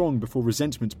was not long before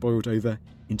resentment boiled over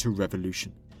into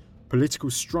revolution.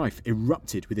 Political strife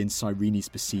erupted within Cyrene's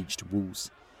besieged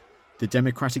walls. The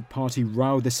Democratic Party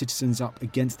riled the citizens up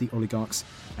against the oligarchs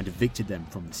and evicted them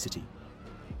from the city.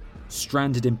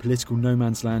 Stranded in political no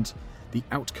man's land, the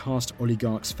outcast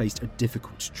oligarchs faced a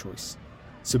difficult choice.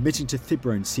 Submitting to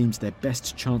Thibron seemed their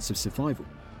best chance of survival,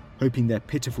 hoping their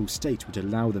pitiful state would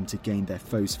allow them to gain their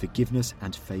foes' forgiveness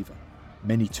and favour.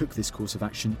 Many took this course of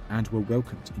action and were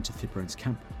welcomed into Thibron's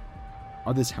camp.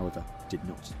 Others, however, did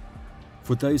not.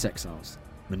 For those exiles,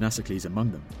 Monasocles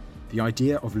among them, the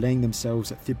idea of laying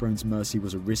themselves at Thibron's mercy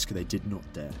was a risk they did not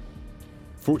dare.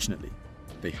 Fortunately,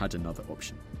 they had another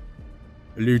option.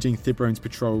 Eluding Thibron's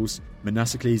patrols,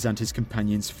 Monasocles and his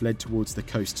companions fled towards the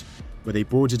coast, where they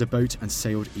boarded a boat and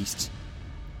sailed east.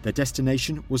 Their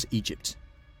destination was Egypt.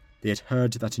 They had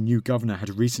heard that a new governor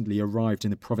had recently arrived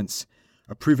in the province,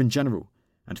 a proven general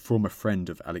and former friend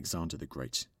of Alexander the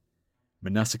Great.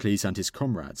 Monasocles and his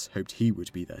comrades hoped he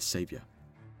would be their saviour.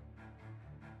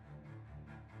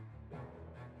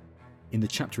 In the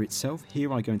chapter itself,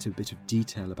 here I go into a bit of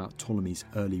detail about Ptolemy's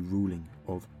early ruling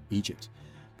of Egypt.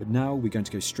 But now we're going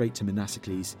to go straight to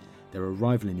Monasocles, their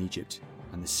arrival in Egypt,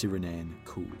 and the Cyrenaean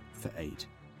call for aid.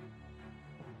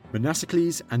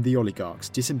 Monasocles and the oligarchs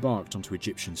disembarked onto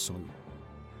Egyptian soil.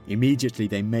 Immediately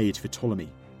they made for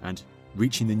Ptolemy and,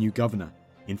 reaching the new governor,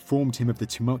 informed him of the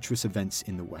tumultuous events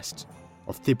in the west,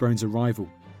 of Thibron's arrival,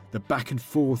 the back and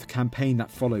forth campaign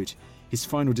that followed, his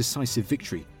final decisive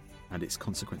victory, and its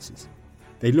consequences.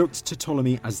 They looked to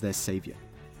Ptolemy as their saviour.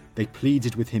 They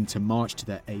pleaded with him to march to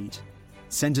their aid,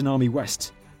 send an army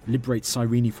west, liberate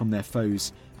Cyrene from their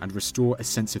foes, and restore a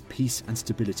sense of peace and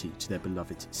stability to their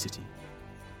beloved city.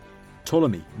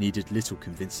 Ptolemy needed little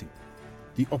convincing.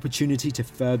 The opportunity to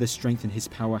further strengthen his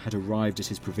power had arrived at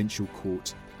his provincial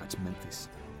court at Memphis.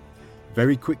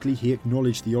 Very quickly he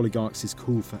acknowledged the oligarchs'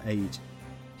 call for aid.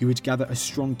 He would gather a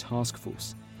strong task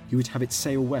force. He would have it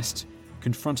sail west,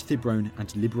 confront Thibron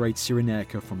and liberate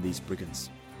Cyrenaica from these brigands.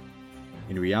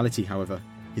 In reality, however,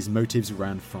 his motives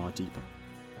ran far deeper.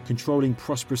 Controlling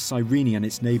prosperous Cyrene and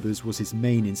its neighbours was his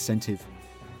main incentive.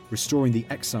 Restoring the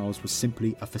exiles was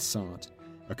simply a facade,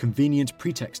 a convenient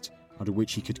pretext under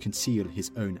which he could conceal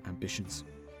his own ambitions.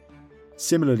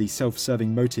 Similarly,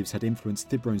 self-serving motives had influenced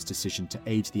Thibron's decision to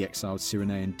aid the exiled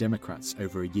Cyrenaean Democrats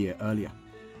over a year earlier.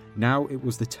 Now it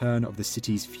was the turn of the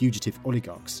city's fugitive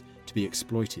oligarchs to be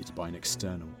exploited by an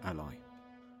external ally.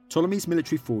 Ptolemy's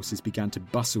military forces began to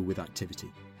bustle with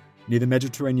activity. Near the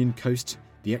Mediterranean coast,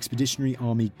 the expeditionary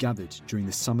army gathered during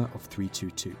the summer of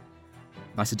 322.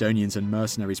 Macedonians and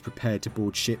mercenaries prepared to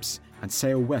board ships and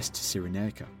sail west to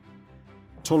Cyrenaica.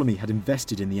 Ptolemy had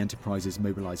invested in the enterprise's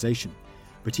mobilization,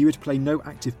 but he would play no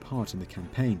active part in the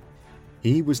campaign.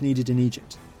 He was needed in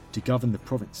Egypt to govern the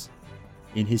province.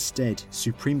 In his stead,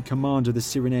 supreme command of the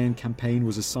Cyrenaean campaign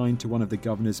was assigned to one of the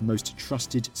governor's most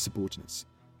trusted subordinates,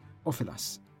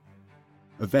 Ophilas.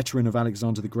 A veteran of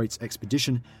Alexander the Great's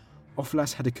expedition,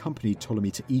 Ophilas had accompanied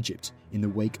Ptolemy to Egypt in the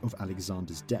wake of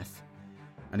Alexander's death.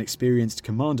 An experienced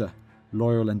commander,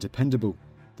 loyal and dependable,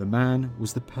 the man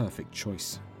was the perfect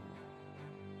choice.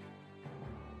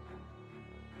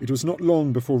 It was not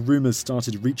long before rumours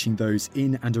started reaching those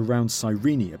in and around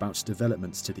Cyrene about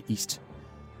developments to the east.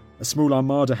 A small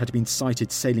armada had been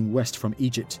sighted sailing west from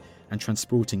Egypt and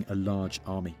transporting a large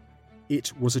army.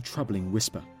 It was a troubling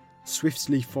whisper,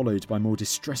 swiftly followed by more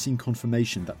distressing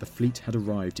confirmation that the fleet had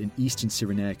arrived in eastern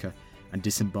Cyrenaica and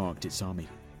disembarked its army.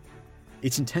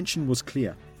 Its intention was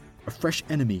clear. A fresh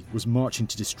enemy was marching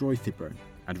to destroy Thibron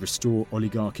and restore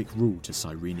oligarchic rule to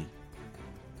Cyrene.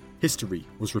 History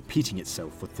was repeating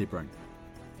itself for Thibron.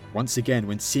 Once again,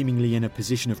 when seemingly in a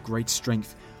position of great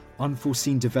strength,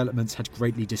 unforeseen developments had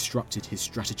greatly disrupted his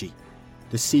strategy.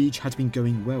 The siege had been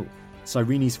going well.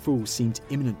 Cyrene's fall seemed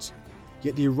imminent.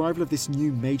 Yet the arrival of this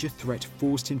new major threat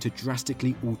forced him to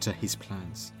drastically alter his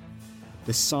plans.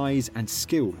 The size and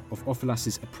skill of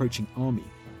Ophilas's approaching army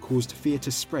caused fear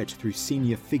to spread through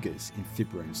senior figures in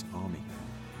Thibron's army.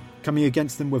 Coming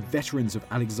against them were veterans of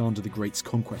Alexander the Great's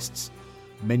conquests,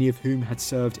 many of whom had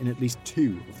served in at least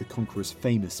 2 of the conqueror's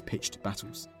famous pitched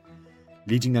battles.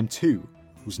 Leading them too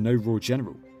was no raw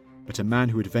general, but a man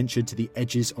who had ventured to the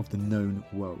edges of the known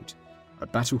world, a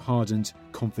battle-hardened,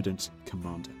 confident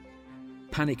commander.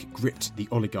 Panic gripped the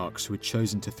oligarchs who had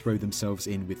chosen to throw themselves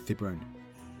in with Thibron.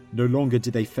 No longer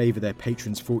did they favour their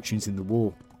patron's fortunes in the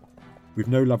war. With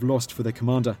no love lost for their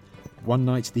commander, one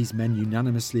night these men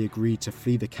unanimously agreed to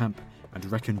flee the camp and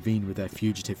reconvene with their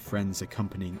fugitive friends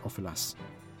accompanying Ophilas.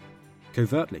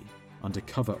 Covertly, under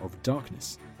cover of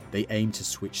darkness, they aimed to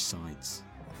switch sides.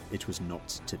 It was not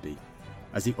to be.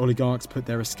 As the oligarchs put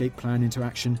their escape plan into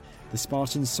action, the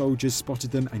Spartan soldiers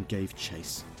spotted them and gave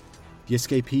chase. The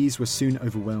escapees were soon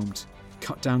overwhelmed,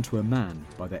 cut down to a man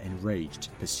by their enraged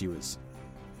pursuers.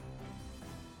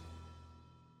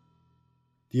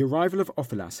 The arrival of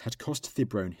Ophilas had cost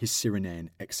Thibron his Cyrenaean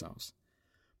exiles,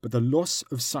 but the loss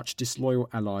of such disloyal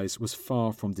allies was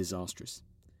far from disastrous.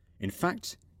 In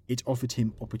fact, it offered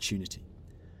him opportunity.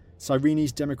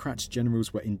 Cyrene's Democrat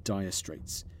generals were in dire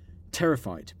straits,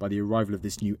 terrified by the arrival of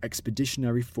this new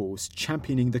expeditionary force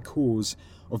championing the cause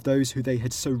of those who they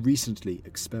had so recently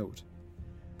expelled.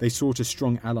 They sought a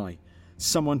strong ally,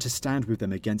 someone to stand with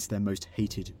them against their most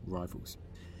hated rivals.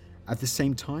 At the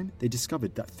same time, they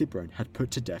discovered that Thibron had put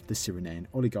to death the Cyrenaean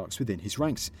oligarchs within his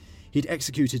ranks. He'd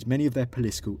executed many of their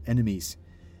political enemies.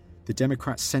 The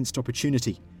Democrats sensed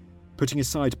opportunity. Putting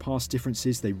aside past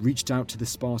differences, they reached out to the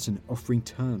Spartan, offering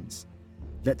terms.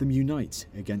 Let them unite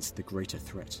against the greater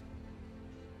threat.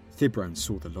 Thibron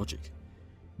saw the logic.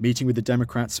 Meeting with the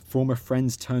Democrats, former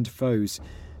friends turned foes,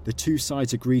 the two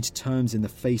sides agreed terms in the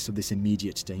face of this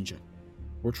immediate danger.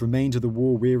 What remained of the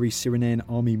war-weary Cyrenaean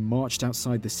army marched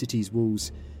outside the city's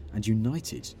walls and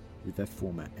united with their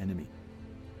former enemy.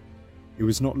 It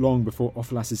was not long before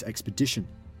Ophilas's expedition,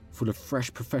 full of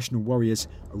fresh professional warriors,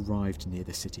 arrived near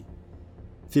the city.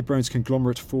 Thibron's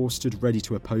conglomerate force stood ready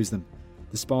to oppose them.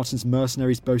 The Spartans'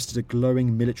 mercenaries boasted a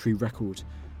glowing military record,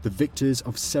 the victors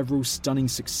of several stunning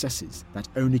successes that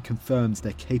only confirmed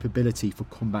their capability for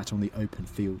combat on the open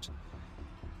field.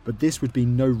 But this would be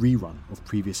no rerun of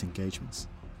previous engagements.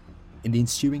 In the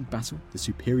ensuing battle, the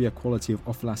superior quality of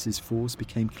Ophilas's force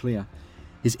became clear,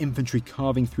 his infantry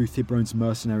carving through Thibron's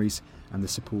mercenaries and the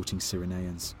supporting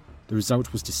Cyrenaeans. The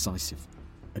result was decisive,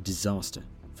 a disaster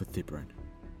for Thibron.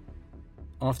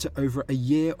 After over a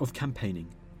year of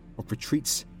campaigning, of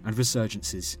retreats and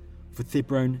resurgences, for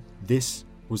Thibron, this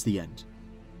was the end.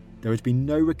 There had been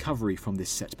no recovery from this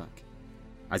setback.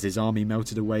 As his army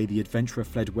melted away, the adventurer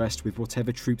fled west with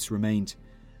whatever troops remained.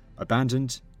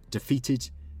 Abandoned, defeated,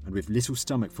 and with little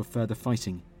stomach for further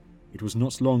fighting, it was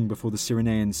not long before the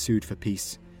Cyrenaeans sued for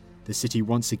peace, the city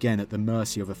once again at the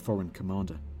mercy of a foreign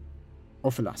commander.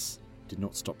 Ophilas did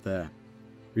not stop there.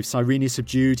 With Cyrene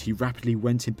subdued, he rapidly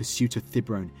went in pursuit of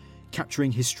Thibron,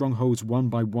 capturing his strongholds one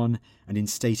by one and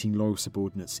instating loyal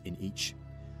subordinates in each.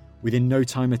 Within no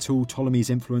time at all, Ptolemy's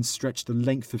influence stretched the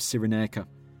length of Cyrenaica.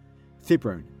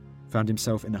 Thibron found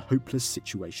himself in a hopeless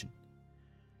situation.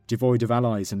 Devoid of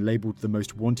allies and labelled the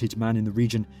most wanted man in the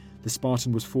region, the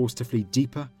Spartan was forced to flee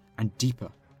deeper and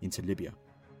deeper into Libya.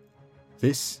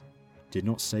 This did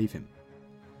not save him.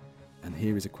 And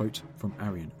here is a quote from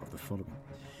Arrian of the following.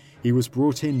 He was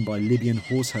brought in by Libyan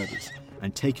horse herders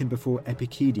and taken before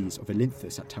Epicides of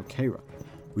Olynthus at Talcaera,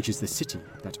 which is the city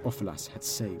that Ophelas had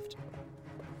saved.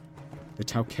 The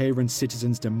Taucaeran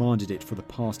citizens demanded it for the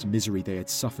past misery they had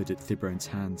suffered at Thibron's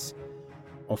hands.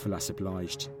 Ophelas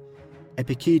obliged.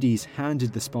 Epicides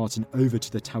handed the Spartan over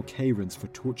to the Taucaerans for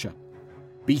torture.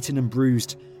 Beaten and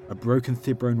bruised, a broken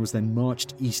Thibron was then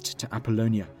marched east to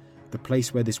Apollonia, the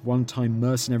place where this one-time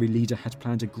mercenary leader had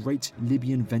planned a great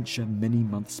Libyan venture many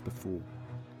months before.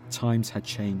 Times had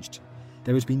changed.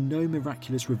 There had been no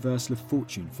miraculous reversal of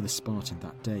fortune for the Spartan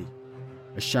that day.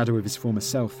 A shadow of his former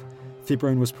self,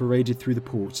 Thibron was paraded through the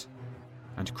port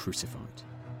and crucified.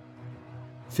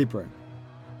 Thibron,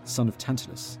 son of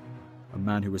Tantalus, a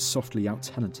man who was softly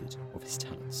out-talented of his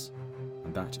talents.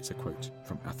 And that is a quote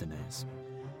from Athenaeus.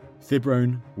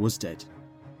 Thibron was dead.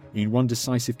 In one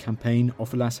decisive campaign,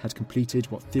 Ophelas had completed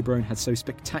what Thibron had so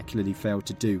spectacularly failed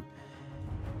to do.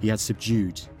 He had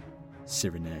subdued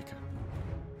Cyrenaica.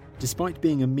 Despite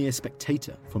being a mere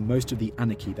spectator for most of the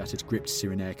anarchy that had gripped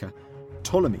Cyrenaica,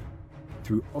 Ptolemy,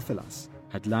 through Ophelas,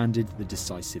 had landed the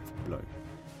decisive blow.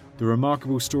 The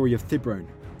remarkable story of Thibron,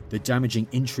 the damaging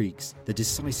intrigues, the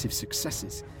decisive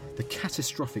successes, the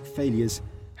catastrophic failures,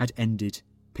 had ended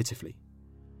pitifully.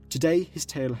 Today, his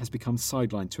tale has become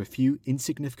sidelined to a few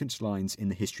insignificant lines in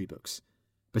the history books,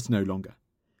 but no longer.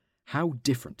 How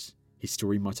different his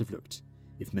story might have looked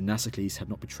if Mnasicles had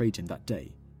not betrayed him that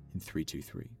day in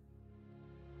 323.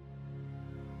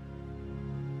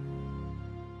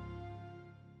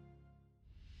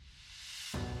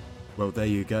 Well, there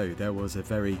you go. There was a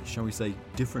very, shall we say,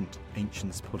 different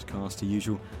Ancients podcast to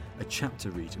usual. A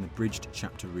chapter read, an abridged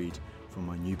chapter read from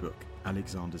my new book,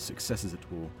 Alexander's Successors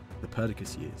at War, the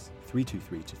Perdiccas Years,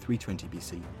 323 to 320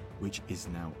 BC, which is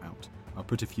now out. I'll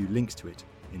put a few links to it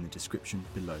in the description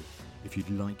below if you'd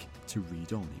like to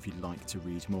read on, if you'd like to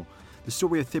read more. The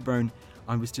story of Thibron,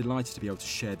 I was delighted to be able to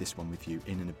share this one with you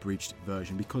in an abridged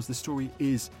version because the story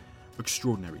is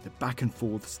extraordinary. The back and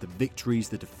forths, the victories,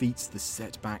 the defeats, the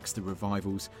setbacks, the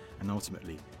revivals, and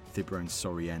ultimately Thibron's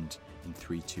sorry end in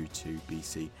 322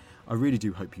 BC. I really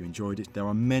do hope you enjoyed it. There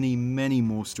are many, many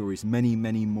more stories, many,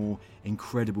 many more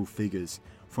incredible figures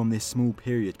from this small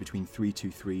period between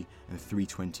 323 and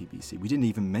 320 BC. We didn't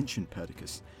even mention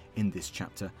Perdiccas in this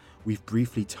chapter. We've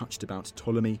briefly touched about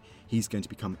Ptolemy. He's going to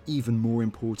become even more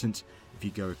important if you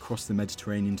go across the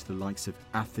Mediterranean to the likes of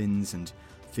Athens and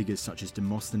figures such as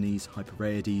Demosthenes,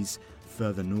 Hypereides,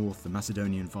 further north, the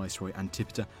Macedonian viceroy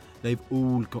Antipater. They've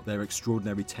all got their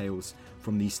extraordinary tales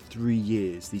from these 3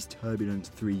 years, these turbulent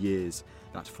 3 years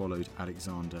that followed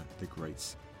Alexander the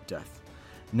Great's death.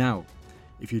 Now,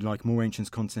 if you'd like more Ancients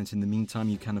content in the meantime,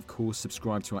 you can of course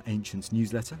subscribe to our Ancients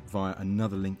newsletter via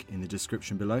another link in the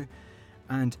description below.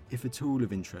 And if at all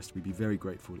of interest, we'd be very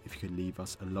grateful if you could leave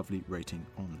us a lovely rating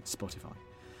on Spotify.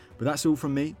 But that's all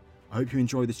from me. I hope you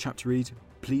enjoy this chapter read.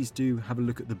 Please do have a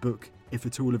look at the book if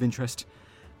at all of interest,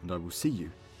 and I will see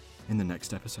you in the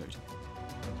next episode.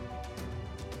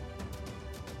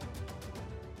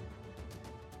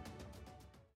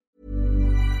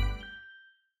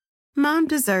 Mom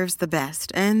deserves the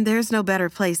best, and there's no better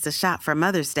place to shop for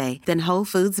Mother's Day than Whole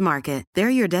Foods Market. They're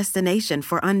your destination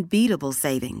for unbeatable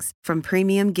savings, from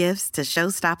premium gifts to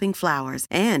show-stopping flowers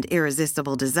and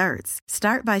irresistible desserts.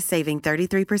 Start by saving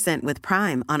 33% with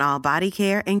Prime on all body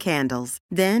care and candles.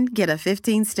 Then get a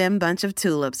 15-stem bunch of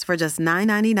tulips for just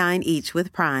 $9.99 each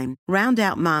with Prime. Round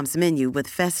out Mom's menu with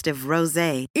festive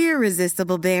rosé,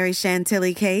 irresistible berry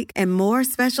chantilly cake, and more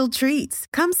special treats.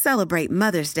 Come celebrate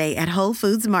Mother's Day at Whole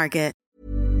Foods Market.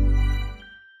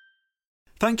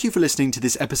 Thank you for listening to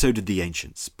this episode of The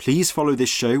Ancients. Please follow this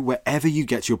show wherever you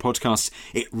get your podcasts.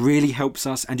 It really helps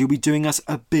us and you'll be doing us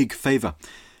a big favour.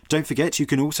 Don't forget, you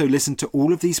can also listen to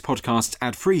all of these podcasts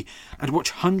ad-free and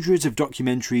watch hundreds of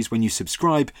documentaries when you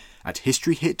subscribe at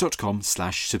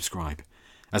historyhit.com/subscribe.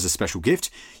 As a special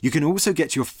gift, you can also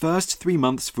get your first 3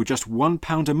 months for just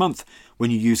 £1 a month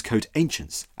when you use code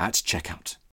ANCIENTS at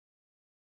checkout.